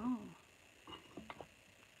love them all.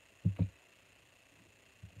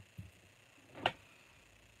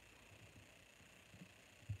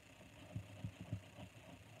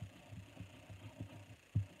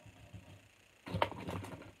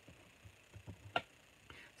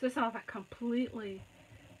 So this will have a completely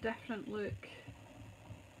different look.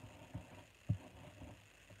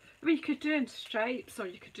 I mean, you could do it in stripes or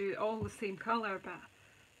you could do it all the same colour, but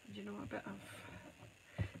you know, a bit of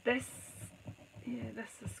this. Yeah,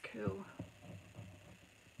 this is cool.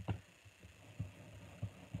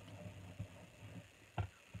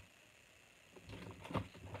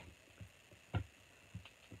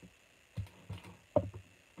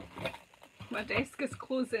 My desk is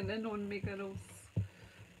closing in on me, girls.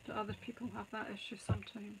 Do other people have that issue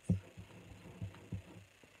sometimes?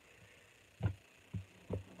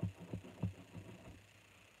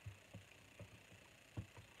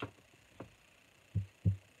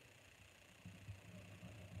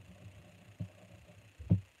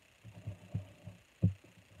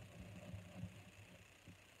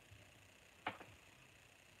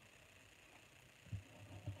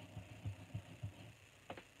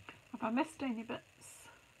 Have I missed any bits?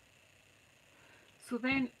 So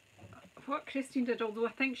then, what Christine did, although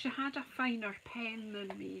I think she had a finer pen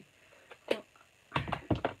than me,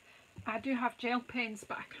 I do have gel pens,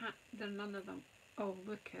 but I can't, there are none of them. Oh,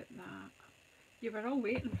 look at that. You were all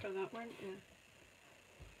waiting for that, weren't you?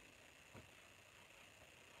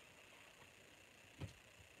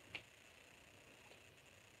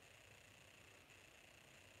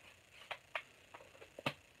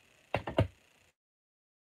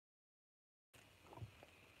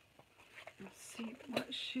 Let's see what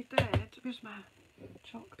she did. Where's my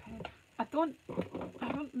chalk pen? I don't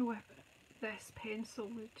know if this pencil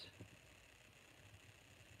would.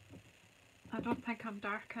 I don't think I'm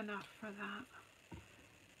dark enough for that.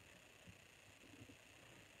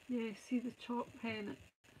 Yeah, see the chalk pen?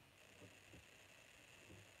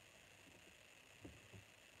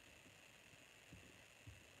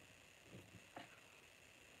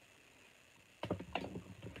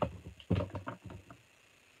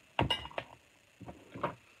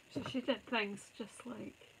 So she did things just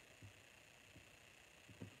like.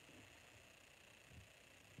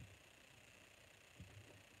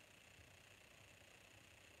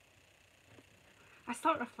 I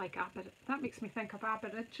sort of like that makes me think of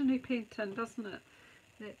Aborigine painting, doesn't it?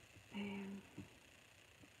 That, and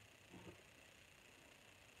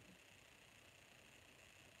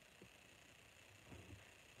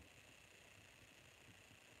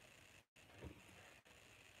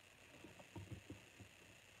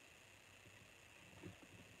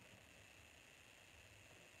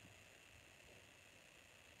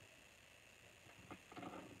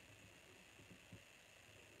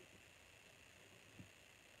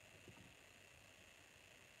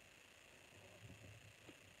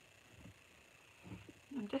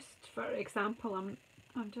just for example,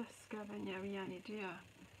 I'm just giving you a wee idea.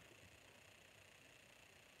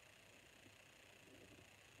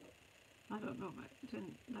 I don't know, but I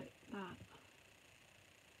didn't like that.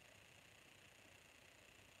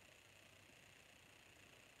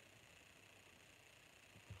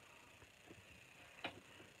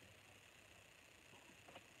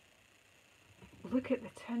 Look at the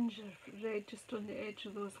tinge of red just on the edge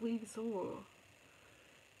of those leaves. Oh.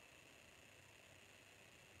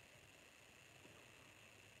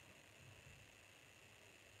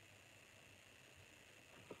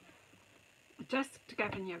 Just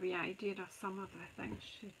giving you a wee idea of some of the things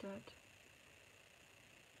she did.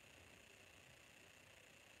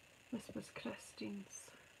 This was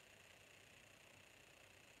Christine's.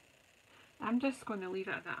 I'm just going to leave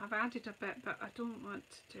it at that. I've added a bit, but I don't want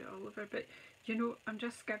to do it all over. But you know, I'm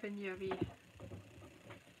just giving you a wee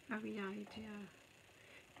idea.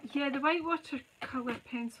 Yeah, the white watercolour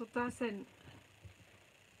pencil doesn't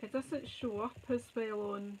show up as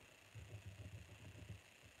well on.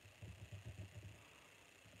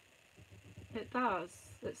 It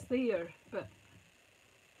does. It's there, but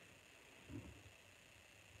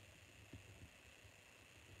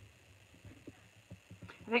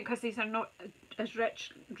I think because these are not as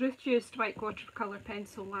rich. Ruth used white watercolour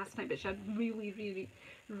pencil last night, but she had really, really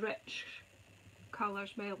rich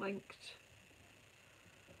colours, well linked.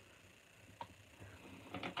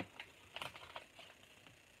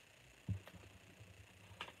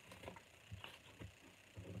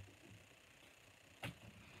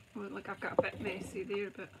 Oh, look, I've got a bit messy there,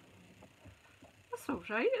 but that's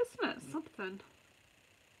alright, isn't it? Something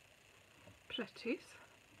pretty.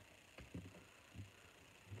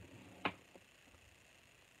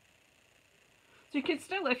 So you could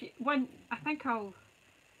still, if you want, I don't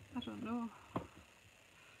know,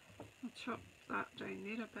 I'll chop that down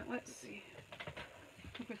there a bit. Let's see.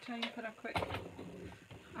 Have we time for a quick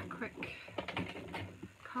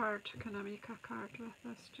card? Can I make a card with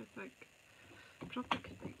this, do you think? Probably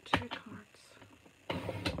could make 2 cards.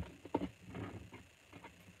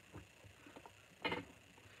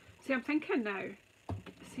 See, I'm thinking now,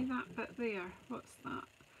 see that bit there? What's that?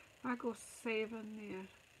 If I go 7 there,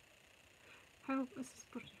 how is this?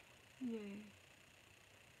 Yeah,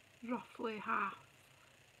 roughly half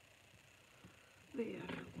there.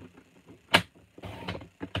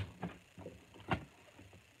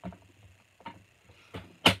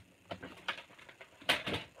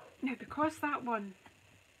 Now, because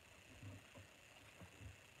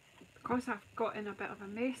I've got in a bit of a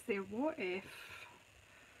mess there, what if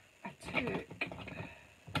I took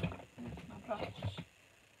my brush?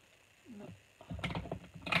 No.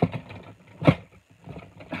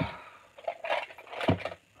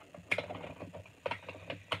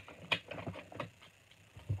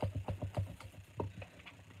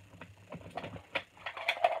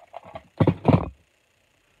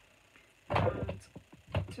 And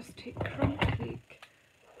just take crumb cake.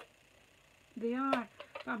 They are,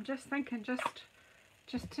 but I'm just thinking, just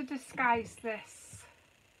to disguise this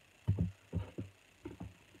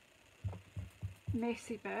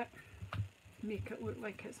messy bit, make it look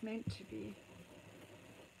like it's meant to be,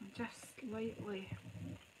 and just lightly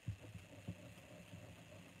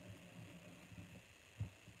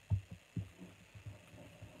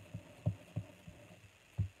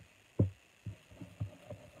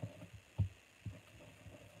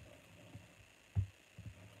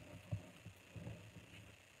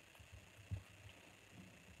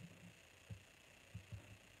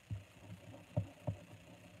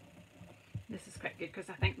this is quite good because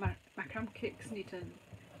I think my crumb cake's needing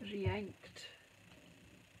re-inked.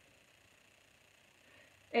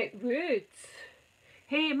 It would.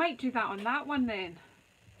 Hey, you might do that on that one then.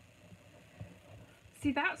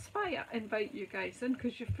 See, that's why I invite you guys in,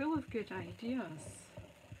 because you're full of good ideas.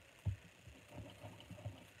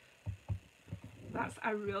 That's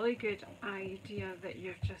a really good idea that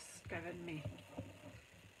you've just given me.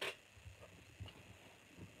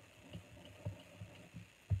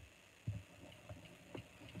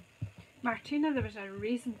 Martina, there was a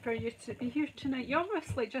reason for you to be here tonight. You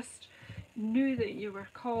obviously just knew that you were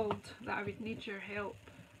called, that I would need your help.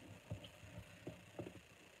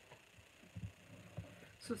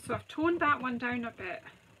 So I've toned that one down a bit,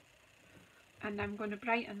 and I'm going to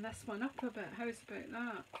brighten this one up a bit. How's about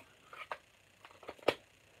that?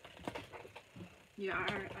 You are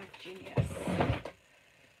a genius.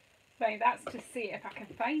 Right, that's to see if I can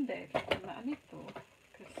find everything that I need though,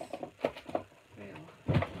 because, well,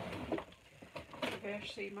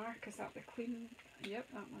 Versailles mark, is that the clean? Yep,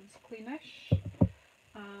 that one's cleanish,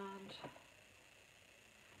 and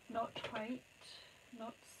not white,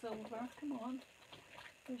 not silver, come on,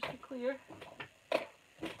 there's the clear.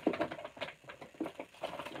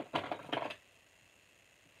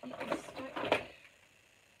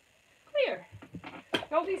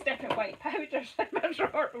 all these different white powders in my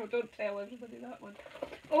drawer. Oh, don't tell everybody that one.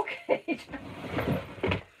 Okay.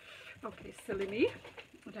 Okay, silly me.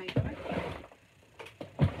 Right,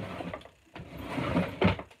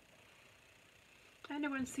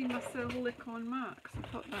 anyone seen my silicone marks? I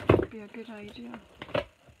thought that would be a good idea.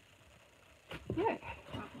 Yeah,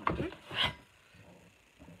 that will do.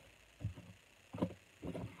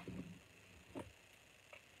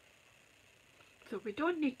 So we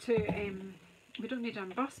don't need to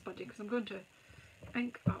emboss buddy, because I'm going to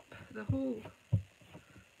ink up the whole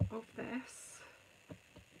of this.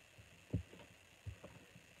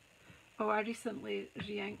 Oh, I recently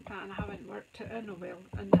re-inked that and I haven't worked it in. Oh well,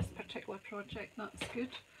 in this particular project, that's good.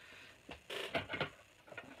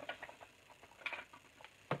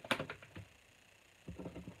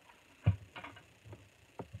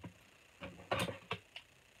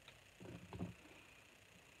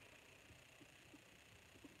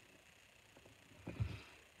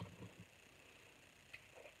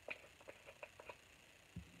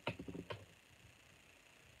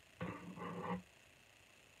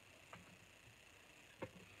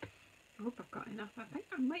 I hope I've got enough. I think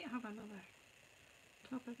I might have another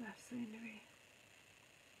top of this anyway.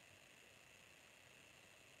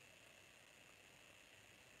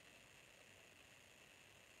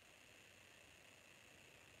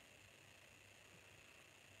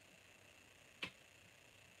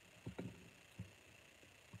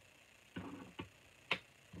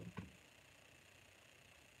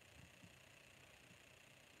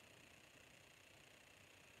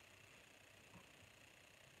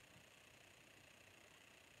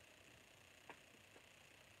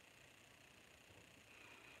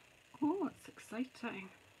 Oh, it's exciting.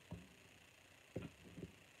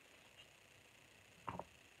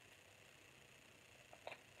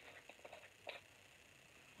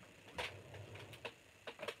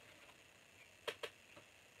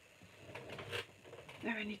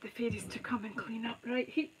 Now I need the fairies to come and clean up. Right,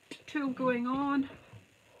 heat tool going on.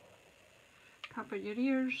 Cover your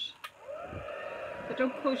ears. But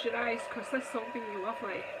don't close your eyes because this will be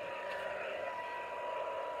lovely.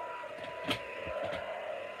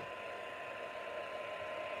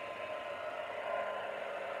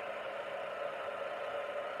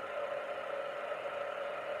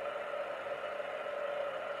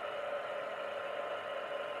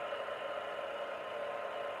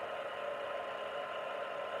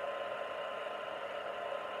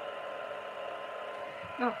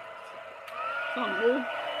 Oh, it's on low.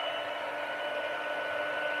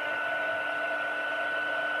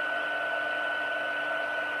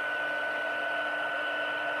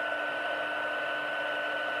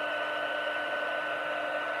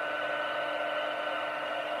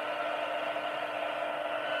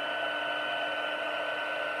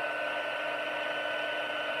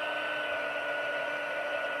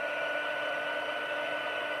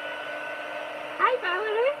 Hi,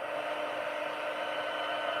 Valerie.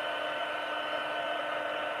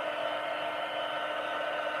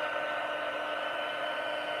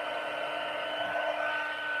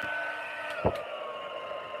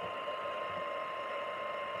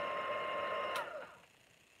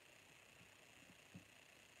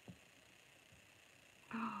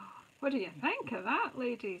 What do you think of that,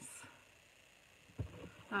 ladies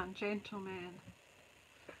and gentlemen?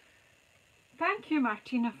 Thank you,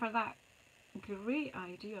 Martina, for that great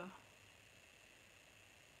idea.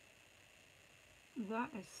 That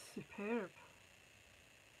is superb.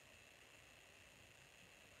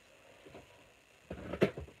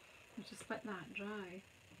 I'll just let that dry.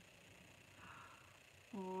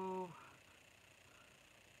 Oh.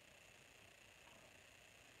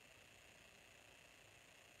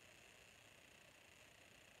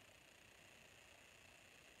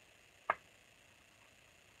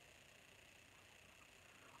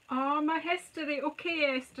 Oh, my history.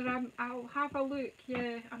 Okay, Esther, I'll have a look.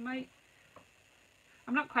 Yeah, I might.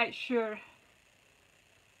 I'm not quite sure.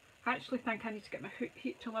 I actually think I need to get my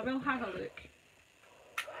heat tool. I will have a look.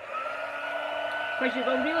 Because you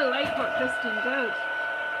will really like what Christine did.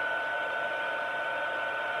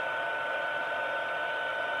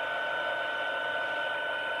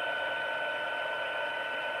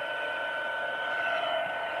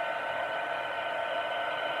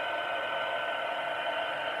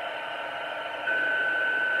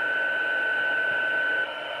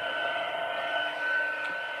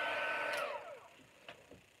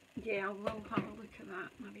 Yeah, I will have a look at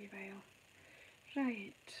that in a wee while.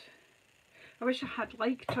 Right. I wish I had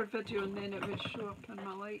liked her video and then it would show up in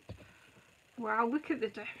my liked. Wow, look at the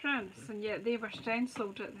difference, and yet they were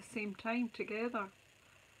stenciled at the same time together.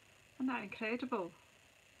 Isn't that incredible?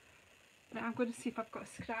 Now I'm going to see if I've got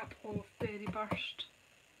a scrap of Berry Burst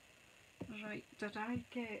Right, did I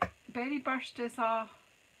get... Berry Burst is a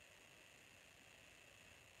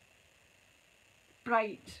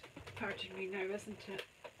bright, pardon me now, isn't it?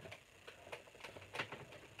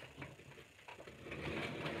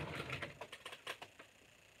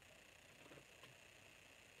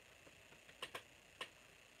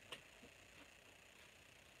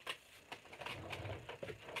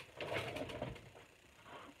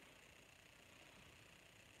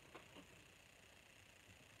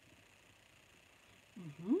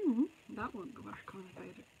 That won't work on about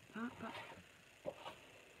it. That.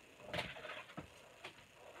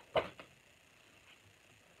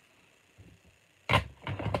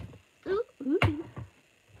 Ooh, ooh.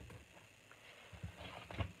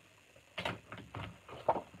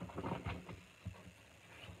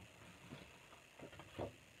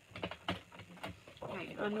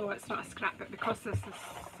 Right, I know it's not a scrap, but because this is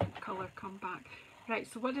colour come back. Right,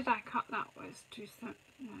 so what did I cut that was?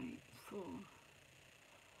 Right, so...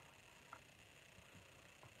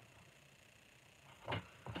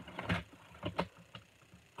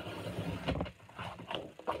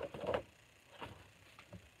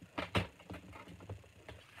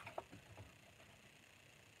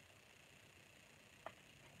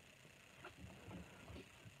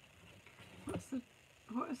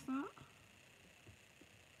 What is that?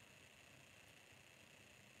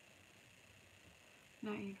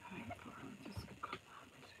 Nine, right, I'll just cut that.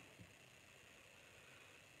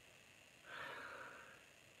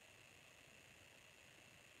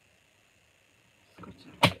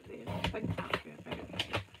 Just got it about there. I think that'll be about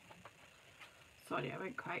right. Sorry, I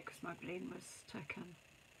went quiet because my brain was ticking.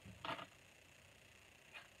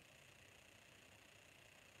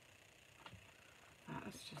 That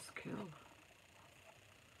is just cool.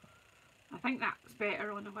 I think that's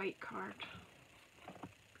better on a white card.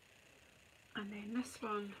 And then this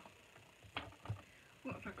one,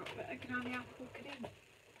 what have I got? A bit of granny apple cream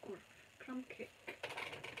or crumb cake.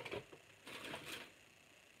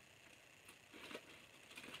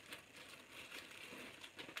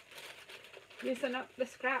 Using up the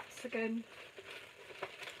scraps again.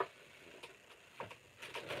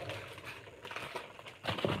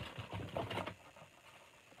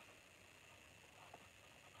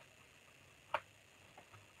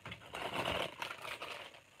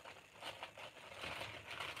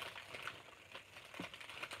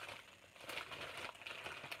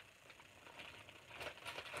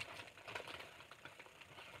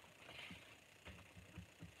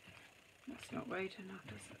 That's not wide enough,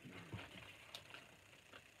 is it?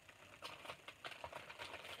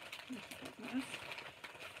 Let's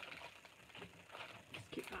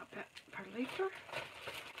keep that bit for later.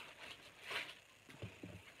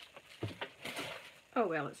 Oh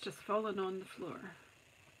well, it's just fallen on the floor.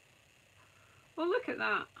 Well, look at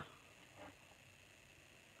that.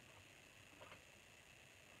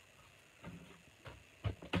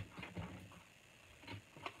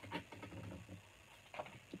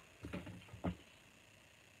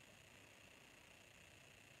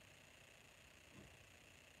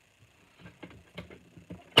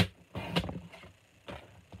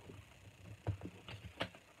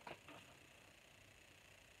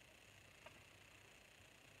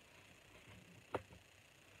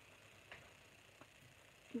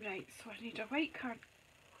 Right, so I need a white card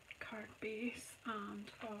base and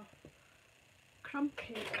a crumb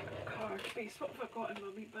cake card base. What have I got in my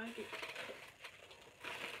wee baggie?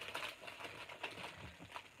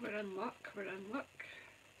 We're in luck, we're in luck.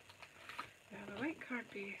 We have a white card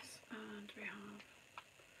base and we have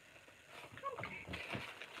crumb cake.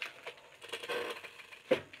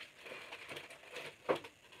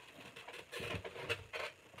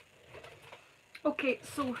 Okay,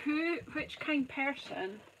 so which kind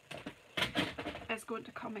person is going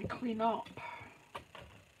to come and clean up?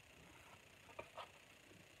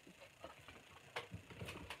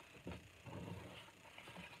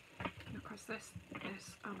 Because this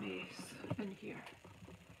is a mess in here.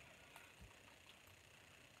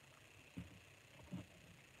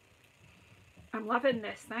 I'm loving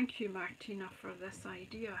this. Thank you, Martina, for this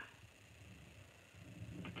idea.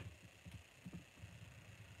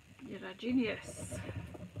 You're a genius.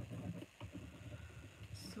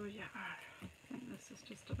 So you are. I think this is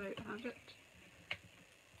just about have it.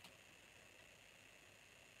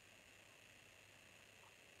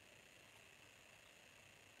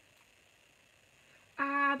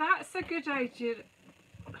 Ah, that's a good idea.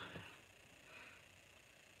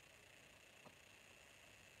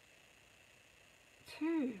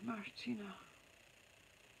 Too, Martina.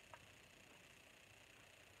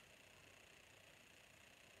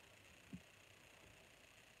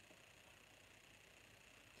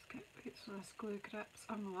 so this glue grips.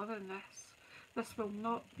 I'm loving this. This will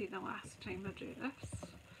not be the last time I do this.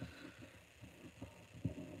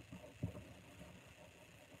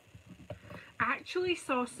 I actually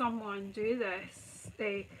saw someone do this,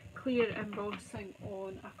 clear embossing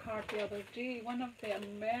on a card the other day. One of the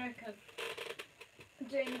American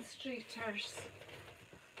demonstrators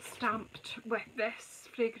stamped with this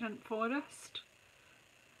fragrant forest,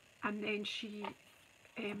 and then she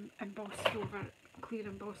embossed over it, clear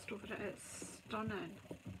embossed over it. It's stunning.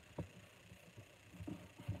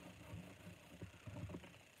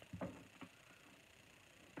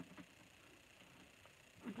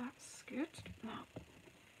 That's good. No.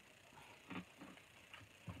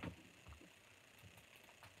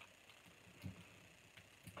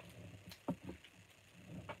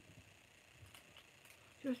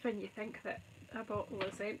 Just when you think that a bottle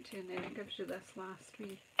is empty and then it gives you this last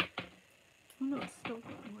wee. Oh no, it's still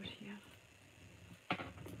got more here.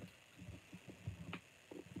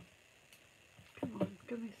 Come on,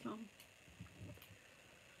 give me some.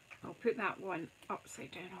 I'll put that one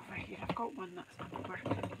upside down over here. I've got one that's not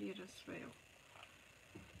working here as well.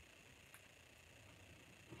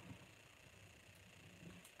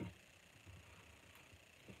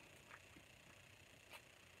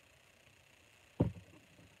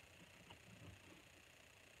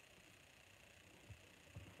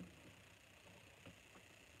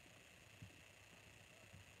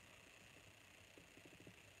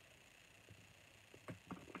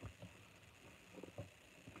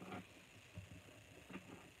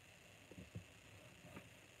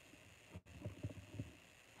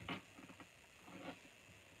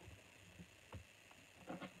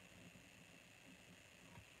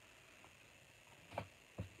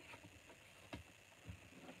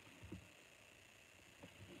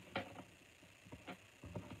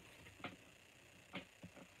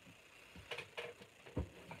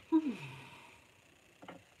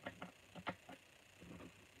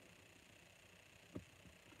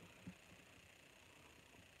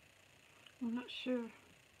 I'm not sure.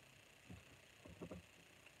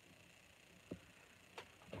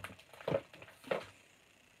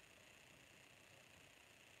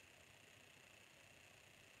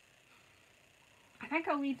 I think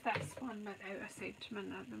I'll leave this one without a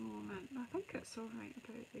sentiment at the moment. I think it's alright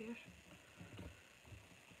about there.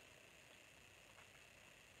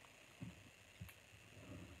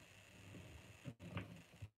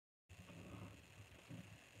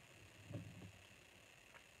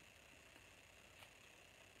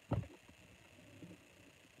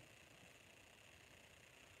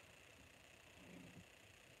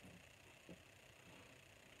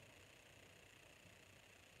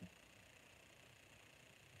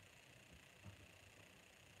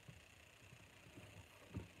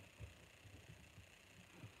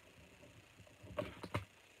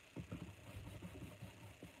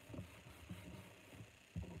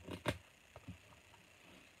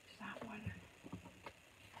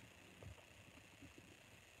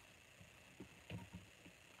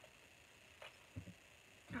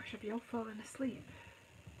 I should be all falling asleep.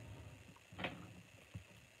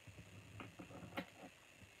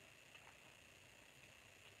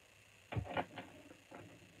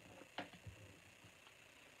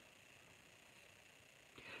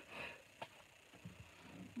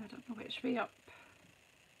 I don't know which way up.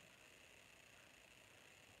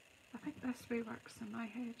 I think this way works in my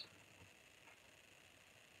head.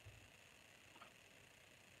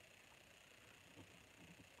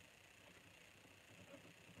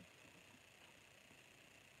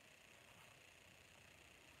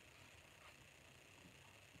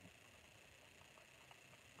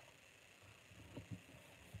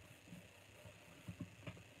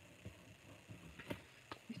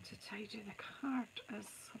 Need to tidy the card is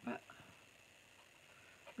a bit,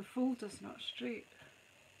 the fold is not straight.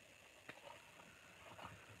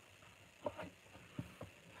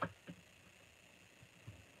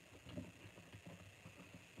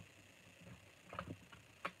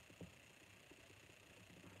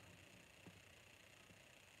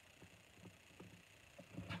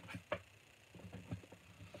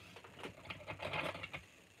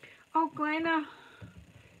 Oh, Glenna,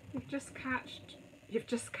 you've just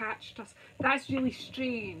catched us. That's really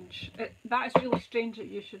strange. That is really strange that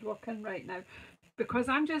you should walk in right now, because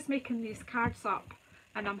I'm just making these cards up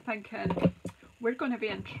and I'm thinking we're going to be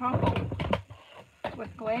in trouble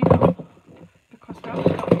with Glenna because we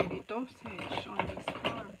haven't got any dottage on these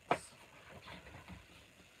cards.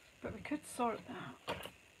 But we could sort that.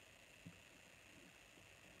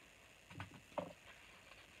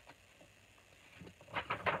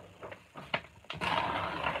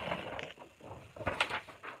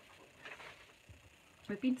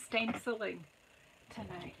 I've been stenciling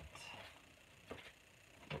tonight.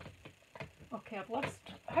 Okay, I've lost.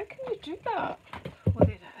 How can you do that? Oh,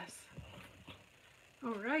 there it is.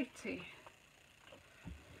 Alrighty.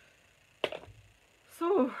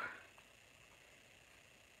 So,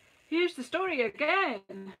 here's the story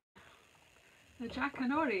again. The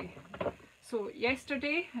Jackanory. So,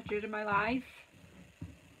 yesterday, during my live,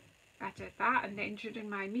 I did that, and then during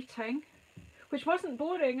my meeting, which wasn't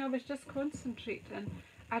boring, I was just concentrating,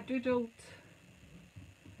 I doodled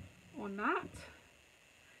on that.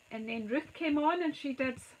 And then Ruth came on and she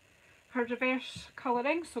did her reverse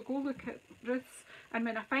colouring, so go look at Ruth's, and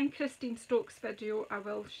when I find Christine Stokes' video I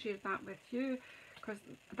will share that with you, because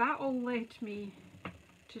that all led me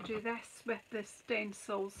to do this with the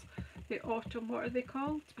stencils, the autumn, what are they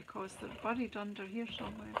called, because they're buried under here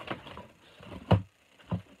somewhere.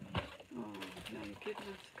 Oh my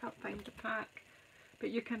goodness, can't find the pack, but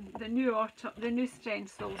you can, the new autumn, the new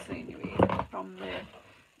stencils anyway, from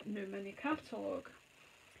the new mini catalogue.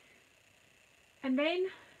 And then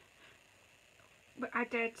I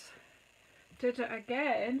did it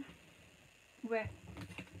again with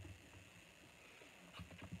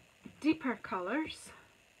deeper colours,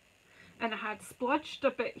 and I had splodged a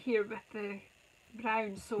bit here with the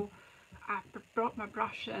brown, so I brought my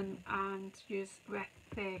brush in and used with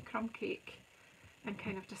the crumb cake and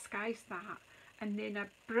kind of disguised that. And then a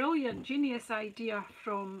brilliant genius idea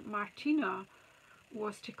from Martina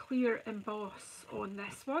was to clear emboss on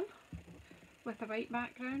this one with a white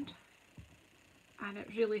background, and it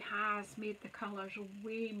really has made the colours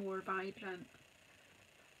way more vibrant.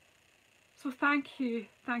 So thank you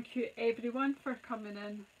everyone for coming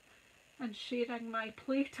in and sharing my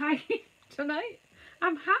playtime tonight.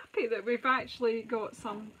 I'm happy that we've actually got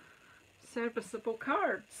some serviceable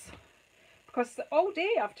cards, because all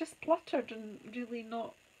day I've just pluttered and really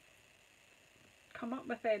not come up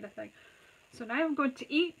with anything. So now I'm going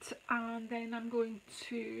to eat, and then I'm going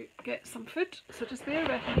to get some food, so just bear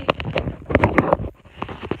with me.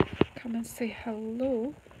 Come and say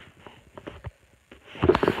hello.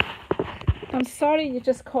 I'm sorry you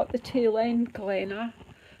just caught the tail end, Glenna,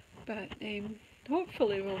 but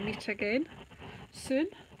hopefully we'll meet again soon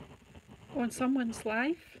on someone's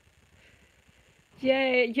live.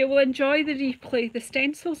 Yeah, you will enjoy the replay. The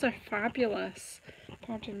stencils are fabulous.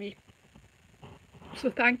 Pardon me. So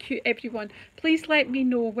thank you everyone. Please let me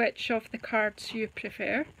know which of the cards you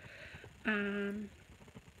prefer. And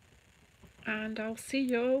I'll see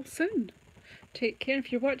you all soon. Take care.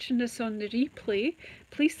 If you're watching this on the replay,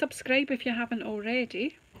 please subscribe if you haven't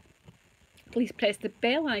already. Please press the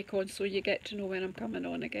bell icon so you get to know when I'm coming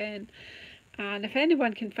on again. And if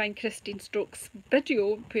anyone can find Christine Stokes'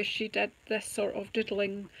 video where she did this sort of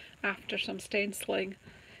doodling after some stenciling,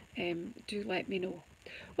 do let me know.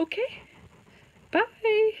 Okay,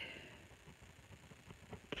 bye.